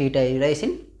 plus theta rice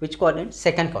in which coordinate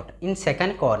second coordinate. In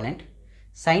second coordinate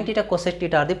sine theta cosec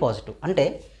theta are the positive. అంటే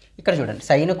ఇక్కడ చూడండి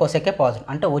సైన్ కొసెకే పాజిటివ్,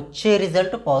 అంటే వచ్చే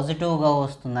రిజల్ట్ పాజిటివ్గా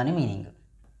వస్తుందని మీనింగ్.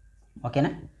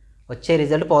 ఓకేనా, వచ్చే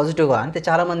రిజల్ట్ పాజిటివ్గా. అంతే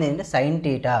చాలామంది ఏంటంటే సైన్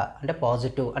టీటా అంటే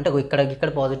పాజిటివ్, అంటే ఇక్కడ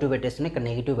పాజిటివ్ పెట్టేస్తున్నా, ఇక్కడ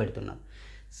నెగిటివ్ పెడుతున్నాను.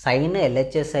 సైన్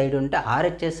ఎల్హెచ్ఎస్ సైడ్ ఉంటే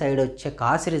ఆర్హెచ్ఎస్ సైడ్ వచ్చే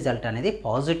కాస్ రిజల్ట్ అనేది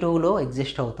పాజిటివ్లో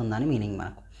ఎగ్జిస్ట్ అవుతుందని మీనింగ్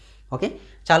మనకు. ఓకే,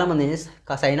 చాలామంది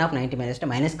sign of 90 minus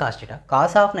minus cos theta,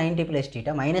 cos of 90 plus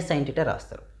theta minus sine theta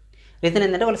రాస్తారు. రీజన్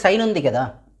ఏంటంటే వాళ్ళు సైన్ ఉంది కదా,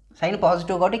 సైన్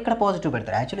పాజిటివ్ కాబట్టి ఇక్కడ పాజిటివ్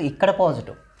పెడతారు. యాక్చువల్లీ ఇక్కడ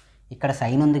పాజిటివ్, ఇక్కడ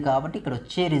సైన్ ఉంది కాబట్టి ఇక్కడ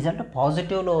వచ్చే రిజల్ట్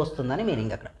పాజిటివ్లో వస్తుందని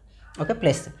మీనింగ్ అక్కడ. ఓకే,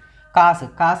 ప్లస్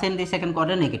కాస్ ఏంటి సెకండ్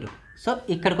క్వార్టర్ నెగిటివ్. సో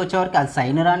ఇక్కడికి వచ్చేవరకు అది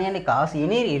sign రానియండి, cos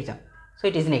any reason, so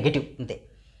it is negative అంతే.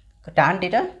 Tan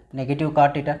theta negative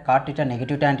cot theta, cot theta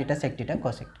negative tan theta, sec theta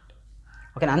cosec theta.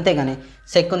 ఓకేనా. అంతేగాని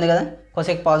check ఉంది కదా,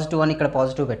 కొసెక్ పాజిటివ్ అని ఇక్కడ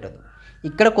పాజిటివ్ పెట్టద్దు.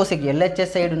 ఇక్కడ కొసెక్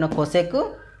ఎల్హెచ్ఎస్ సైడ్ ఉన్న కొసెక్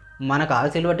మనకు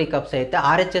ఆల్సిల్వర్ కప్స్ అయితే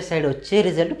ఆర్హెచ్ఎస్ సైడ్ వచ్చే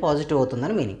రిజల్ట్ పాజిటివ్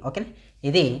అవుతుందని మీనింగ్. ఓకేనా.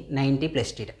 ఇది 90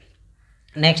 ప్లస్ టీటా.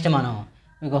 నెక్స్ట్ మనం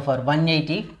go for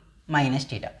 180 minus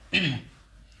theta.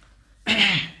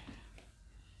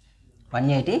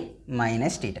 180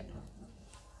 minus theta.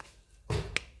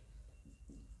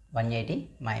 180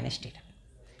 minus theta.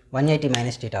 180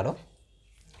 minus టీటాలో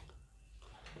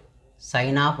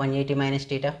sign of 180 minus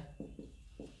theta,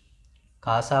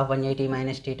 cos of 180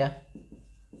 minus theta,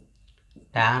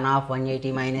 tan of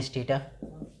 180 minus theta,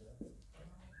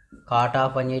 cot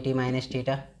of 180 minus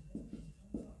theta,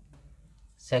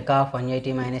 check of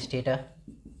 180 minus theta,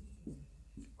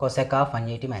 cosec of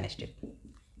 180 minus theta.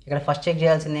 ఇక్కడ first check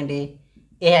చేయాల్సింది ఏంటి,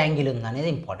 ఏ angle ఉంది అనేది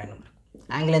important మనకు.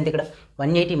 Angle ఎంత, ఇక్కడ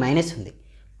 180 minus ఉంది,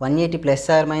 180 plus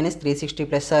are minus 360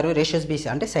 plus are ratios BC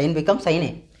అంటే సైన్ బికమ్ సైన్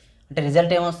ఏ. అంటే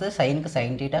రిజల్ట్ ఏమొస్తుంది, సైన్కి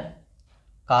sine theta,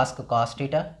 కాస్కు cos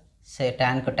theta,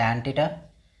 ట్యాన్కు tan theta,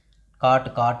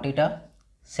 cot theta,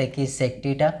 check is sec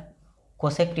theta,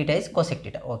 cosec theta is cosec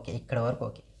theta. Okay, ఇక్కడ వరకు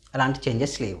okay. అలాంటి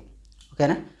changes లేవు.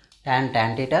 ఓకేనా.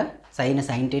 Tan theta,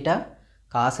 sine theta,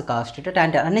 cos theta,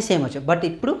 tan అన్నీ same వచ్చాయి. But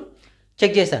ఇప్పుడు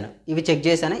చెక్ చేశాను, ఇవి చెక్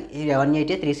చేశాను, ఇది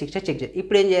 180 360 చెక్ చేశాను.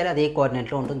 ఇప్పుడు ఏం చేయాలి, అదే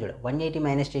కోఆర్డినేట్లో ఉంటుంది చూడ. 180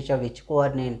 minus theta which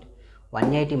coordinate,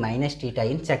 180 minus theta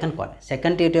in second coordinate.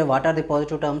 Second theta what are the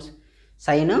positive terms,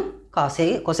 sign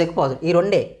cosec positive. ఈ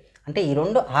రెండే అంటే ఈ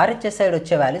రెండు ఆర్హెచ్ఎస్ సైడ్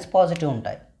వచ్చే వాల్యూస్ పాజిటివ్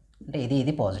ఉంటాయి. అంటే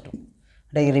ఇది పాజిటివ్.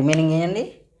 అంటే ఈ రిమైనింగ్ ఏంటండి,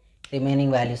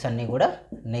 రిమైనింగ్ వాల్యూస్ అన్నీ కూడా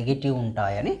నెగిటివ్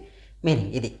ఉంటాయని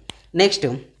మీనింగ్ ఇది. నెక్స్ట్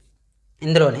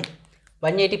ఇందులోనే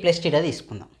 180 ప్లస్ టీటా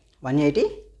తీసుకుందాం. 180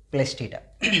 ప్లస్ టీటా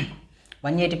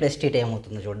 180 ప్లస్ టీటా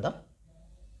ఏమవుతుందో చూద్దాం.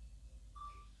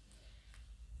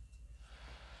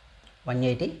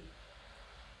 180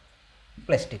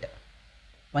 ప్లస్ టీటా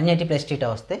 180 ప్లస్ టీటా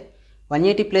వస్తే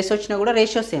 180 ప్లస్ వచ్చినా కూడా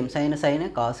ratio same, sine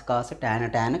cos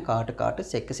tan cot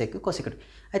check cosec.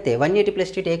 అయితే 180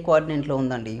 ప్లస్ టీటా ఏ కోఆర్డినేట్లో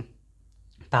ఉందండి,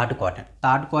 third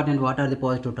coordinate what are the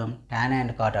positive term, tan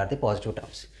and cot are the positive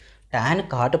terms. Tan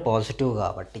cot positive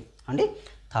కాబట్టి అంటే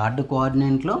third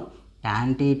కోఆర్డినేట్లో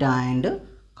tan theta and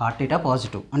cot theta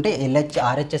positive. అంటే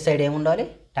RHS side ఏముండాలి,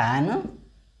 tan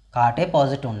కాటే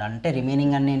positive ఉండాలి. అంటే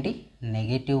remaining అన్నీ ఏంటి,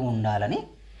 negative ఉండాలని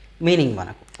మీనింగ్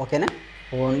మనకు. ఓకేనా.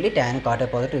 ఓన్లీ ట్యాన్ కాటే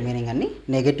పాజిటివ్, రిమైనింగ్ అన్నీ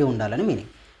నెగిటివ్ ఉండాలని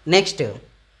మీనింగ్. నెక్స్ట్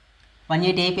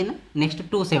 180 అయిపోయిందా, నెక్స్ట్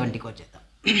 270కి వచ్చేద్దాం.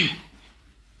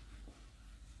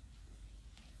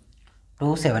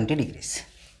 270 డిగ్రీస్.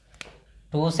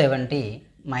 270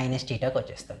 మైనస్ టీటాకి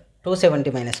వచ్చేస్తాం.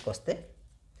 270 మైనస్కి వస్తే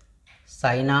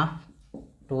sign of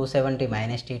 270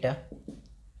 minus theta,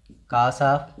 cos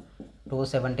of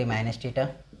 270 minus theta,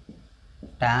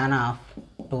 tan of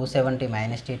 270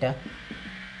 minus theta,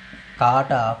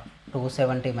 cot of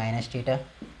 270 minus theta,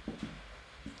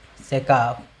 check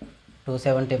of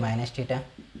 270 minus theta,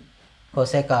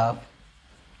 cosec of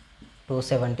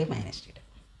 270 minus theta.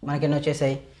 మనకి ఎన్ని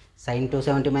వచ్చేసాయి, sign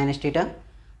 270 minus theta,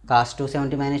 cos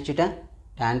 270 minus theta,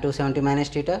 tan 270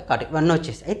 minus theta, cot ఇవన్నీ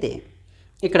వచ్చేసాయి. అయితే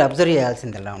ఇక్కడ observe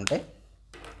చేయాల్సింది ఎలా ఉంటే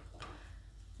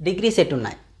డిగ్రీ సెట్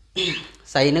ఉన్నాయి,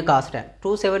 సైన్ కాస్ ట్యాన్.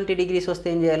 270 డిగ్రీస్ వస్తే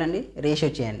ఏం చేయాలండి, రేషియో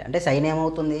చేయండి. అంటే సైన్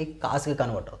ఏమవుతుంది, కాస్కి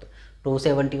కన్వర్ట్ అవుతుంది.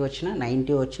 270 వచ్చినా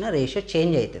 90 వచ్చినా రేషియో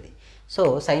చేంజ్ అవుతుంది. So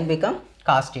sign become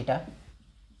cos theta,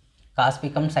 cos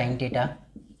become sine theta,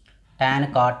 tan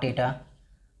cot theta,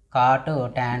 cot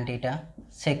tan theta,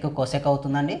 check cosec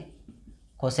అవుతుందండి,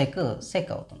 కొసెక్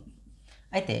సెక్ అవుతుంది.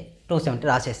 అయితే 270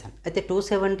 రాసేసాను. అయితే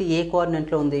 270 ఏ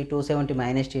కోఆర్డినేట్లో ఉంది, 270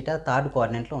 మైనస్ టీటా థర్డ్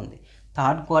కోఆర్డినేట్లో ఉంది.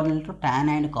 Third కోఆర్డినేట్లో tan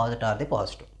and cot are the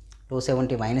positive.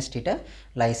 270 minus theta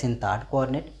lies in third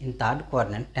coordinate. In third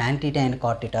coordinate tan theta and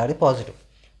cot theta are the positive.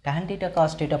 Tan theta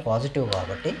cos theta positive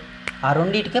కాబట్టి ఆ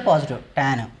రెండింటికే positive.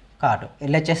 Tan కాటు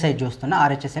LHS side చూస్తున్నా,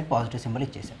 RHS side positive symbol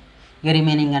ఇచ్చేసాం. ఇక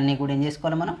remaining అన్నీ కూడా ఏం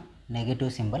చేసుకోవాలి, మనం నెగిటివ్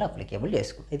సింబల్ అప్లికేబుల్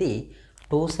చేసుకోవాలి. ఇది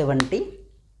 270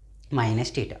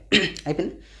 మైనస్ టీటా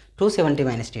అయిపోయింది. 270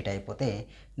 మైనస్ టీటా అయిపోతే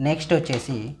నెక్స్ట్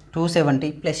వచ్చేసి 270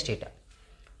 ప్లస్ టీటా.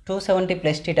 270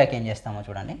 ప్లస్ టీటాకి ఏం చేస్తామో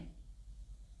చూడండి.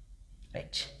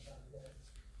 రైట్,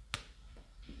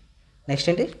 నెక్స్ట్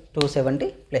ఏంటి 270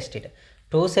 ప్లస్ టీటా.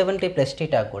 270 ప్లస్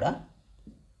టీటాకు కూడా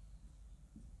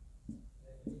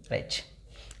రైట్,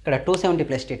 ఇక్కడ 270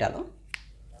 ప్లస్ టీటాలో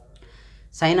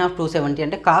సైన్ ఆఫ్ 270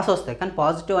 అంటే కాస్ వస్తాయి, కానీ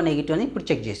పాజిటివ్ ఆ నెగిటివ్ అని ఇప్పుడు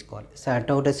చెక్ చేసుకోవాలి.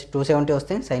 270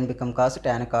 వస్తే sign become cos,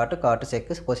 tan cot check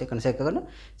కోసెకంట్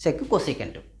check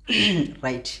కోసెకంట్.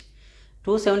 Right,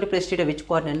 270 plus theta which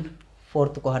coordinate,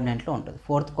 fourth కోఆర్డినేట్లో ఉంటుంది.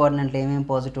 ఫోర్త్ కోఆర్డినేట్లో ఏమేమి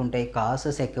పాజిటివ్ ఉంటాయి, కాస్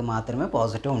సెక్ మాత్రమే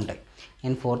పాజిటివ్ ఉంటాయి.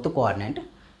 In fourth coordinate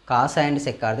cos and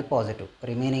check are the positive,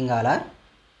 remaining all or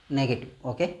negative.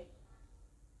 Okay,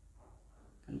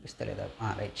 కనిపిస్తలేదా,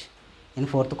 right. In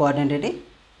fourth coordinate ఏంటి,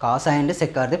 cos and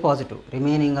check are the positive,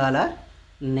 remaining all are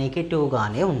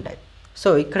నెగిటివ్గానే ఉంటాయి. So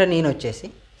ఇక్కడ నేను వచ్చేసి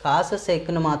cos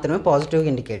సెక్ను మాత్రమే పాజిటివ్గా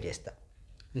indicate చేస్తాను.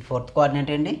 Fourth coordinate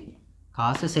ఏంటి,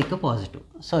 cos check positive.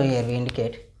 So here we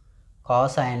indicate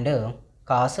cos and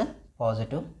cos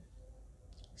positive,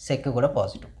 check కూడా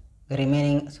positive,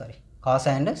 remaining cos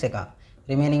and check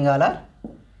remaining all or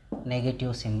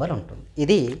negative symbol ఉంటుంది.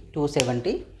 ఇది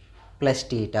 270 ప్లస్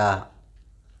టీటా.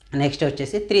 నెక్స్ట్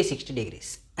వచ్చేసి 360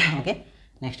 డిగ్రీస్. ఓకే,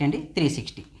 నెక్స్ట్ ఏంటి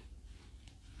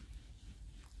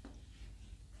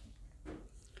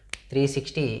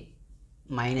 360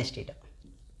 minus theta.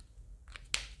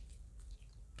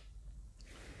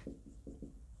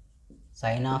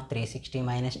 Sin of 360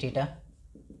 minus theta,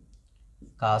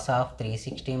 cos of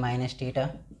 360 minus theta,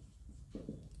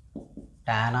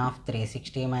 tan of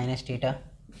 360 minus theta,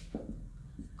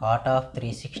 cot of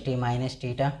 360 minus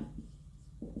theta,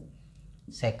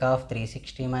 sec of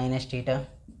 360 minus theta,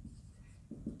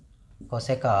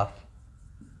 cosec of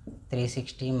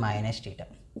 360 minus theta.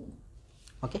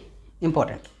 Okay,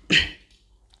 important.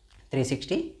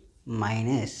 360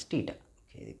 minus theta.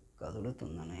 Okay, ఇది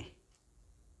కదులుతుందని.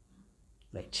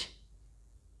 Right,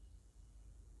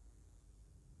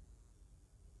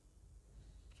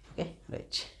 okay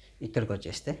right. ఇక్కడికి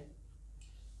వచ్చేస్తే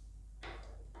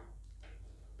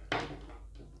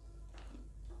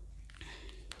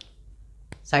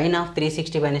sign of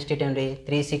 360 minus theta అండి.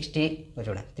 360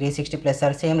 చూడండి, 360 plus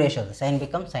are same ratio అవుతుంది. Sign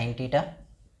become sine theta,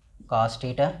 cos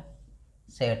theta,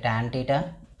 tan theta,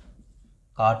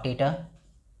 cot theta,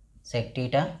 sec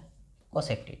theta,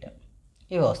 cosec theta,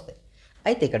 ఇవి వస్తాయి.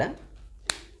 అయితే ఇక్కడ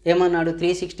ఏమన్నాడు,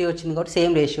 360 వచ్చింది కాబట్టి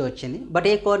సేమ్ రేషియో వచ్చింది. బట్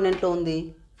ఏ కోఆర్డినేట్లో ఉంది,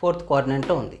 ఫోర్త్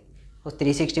కోఆర్డినేట్లో ఉంది.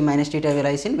 360 minus theta will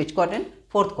rise in which coordinate,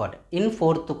 fourth coordinate. In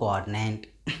fourth coordinate.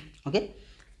 Okay,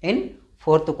 in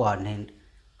fourth coordinate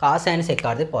cos and check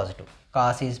are the positive.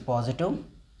 Cos is positive,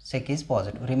 check is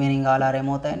positive, remaining all are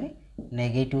ఏమవుతాయండి,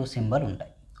 negative symbol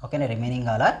ఉంటాయి. ఓకేనా, remaining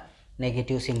all or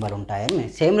negative symbol ఉంటాయని.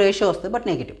 Same ratio వస్తుంది but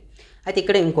negative. అయితే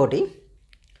ఇక్కడ ఇంకోటి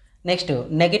next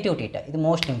negative theta, ఇది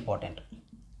most important.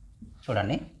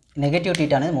 చూడండి, negative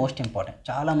theta అనేది మోస్ట్ ఇంపార్టెంట్.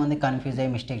 చాలామంది కన్ఫ్యూజ్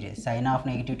అయ్యి మిస్టేక్ చేసి sign of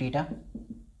negative theta,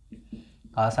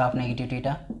 cos of negative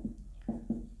theta,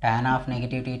 tan of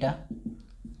negative theta,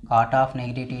 cot of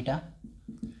negative theta,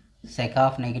 check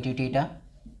of negative theta,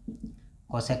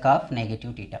 cosec of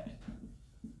negative theta.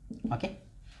 Okay,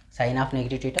 sign of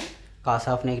negative theta, cos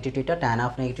of negative theta, tan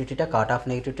of negative theta, cot of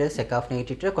negative theta, check of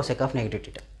negative theta, cosec of negative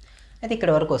theta. అయితే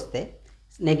ఇక్కడ వరకు వస్తే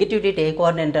negative theta ఏ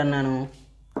coordinate అన్నాను,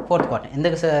 fourth coordinate.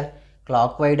 ఎందుకు sir,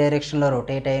 clock why డైరెక్షన్లో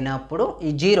rotate అయినప్పుడు ఈ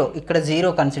zero, ఇక్కడ జీరో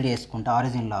కన్సిడర్ చేసుకుంటా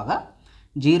ఆరిజిన్ లాగా.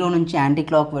 జీరో నుంచి anti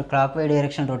clock why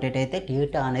direction rotate అయితే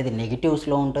టీటా అనేది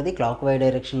నెగిటివ్స్లో ఉంటుంది. క్లాక్ వై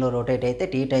డైరెక్షన్లో రొటేట్ అయితే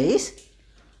theta is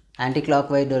anti clock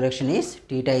why direction is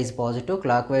theta is positive,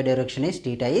 clock why direction is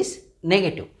theta is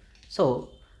negative. So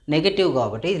negative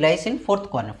కాబట్టి ఇది lies in fourth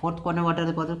corner. Fourth corner what are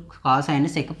the positive, cos and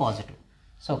check positive.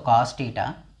 So cos theta,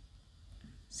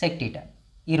 sec theta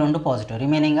ఈ రెండు positive.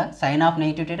 Remaining sign of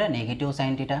negative theta, negative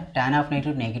sine theta, tan of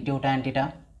negative, negative tan theta,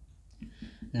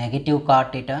 negative cot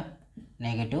theta,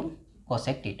 negative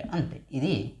cosec theta. అంతే.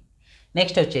 ఇది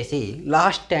next వచ్చేసి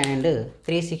last and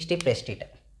 360 plus theta.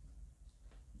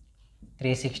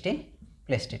 360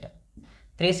 plus theta.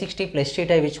 360 plus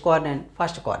theta which coordinate,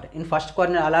 first coordinate. In first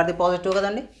coordinate all are the positive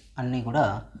కదండి, అన్నీ కూడా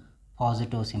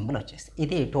positive symbol వచ్చేస్తాయి.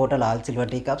 ఇది total all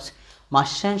silver tea cups.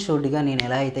 Must and షుడ్గా నేను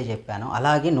ఎలా అయితే చెప్పానో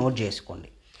అలాగే నోట్ చేసుకోండి.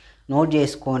 నోట్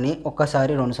చేసుకొని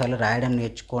ఒక్కసారి రెండుసార్లు రాయడం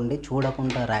నేర్చుకోండి.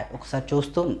 చూడకుండా ఒకసారి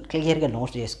చూస్తూ క్లియర్గా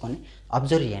నోట్స్ చేసుకొని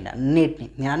అబ్జర్వ్ చేయండి. అన్నిటిని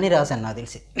నేను అన్నీ రాశాను నాకు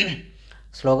తెలిసి.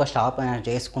 స్లోగా స్టాప్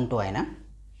చేసుకుంటూ అయినా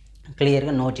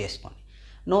క్లియర్గా నోట్ చేసుకోండి.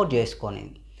 నోట్ చేసుకొని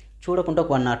చూడకుండా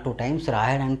 1 or 2 times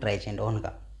రాయడానికి ట్రై చేయండి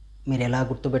ఓన్గా. మీరు ఎలా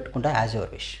గుర్తుపెట్టుకుంటే యాజ్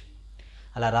యువర్ విష్.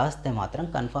 అలా రాస్తే మాత్రం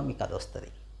కన్ఫర్మ్ మీకు అది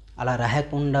వస్తుంది. అలా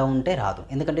రాయకుండా ఉంటే రాదు.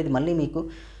 ఎందుకంటే ఇది మళ్ళీ మీకు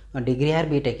డిగ్రీ ఆర్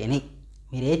బీటెక్ ఎనీ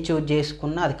మీరు ఏది చూజ్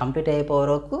చేసుకున్నా అది కంప్లీట్ అయిపోయే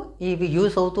వరకు ఇవి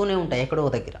యూస్ అవుతూనే ఉంటాయి ఎక్కడో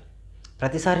దగ్గర.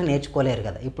 ప్రతిసారి నేర్చుకోలేరు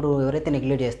కదా. ఇప్పుడు ఎవరైతే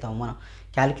నెగ్లెక్ట్ చేస్తామో మనం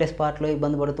క్యాలిక్యులస్ పార్ట్లో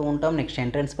ఇబ్బంది పడుతూ ఉంటాం, నెక్స్ట్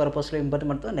ఎంట్రన్స్ పర్పస్లో ఇబ్బంది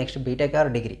పడుతాం, నెక్స్ట్ బీటెక్ ఆర్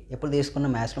డిగ్రీ ఎప్పుడు తీసుకున్న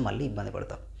మ్యాథ్స్లో మళ్ళీ ఇబ్బంది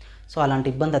పడతాం. సో అలాంటి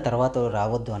ఇబ్బంది ఆ తర్వాత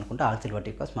రావద్దు అనుకుంటే all silver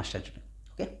tea cos must అచ్.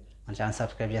 Okay, మన ఛానల్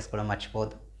సబ్స్క్రైబ్ చేసుకోవడం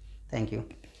మర్చిపోవద్దు. Thank you.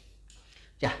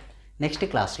 నెక్స్ట్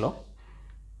క్లాస్లో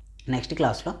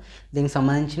దీనికి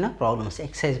సంబంధించిన ప్రాబ్లమ్స్,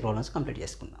 ఎక్సర్సైజ్ ప్రాబ్లమ్స్ కంప్లీట్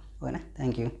చేసుకుందాం. ఓకేనా,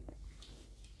 థ్యాంక్ యూ.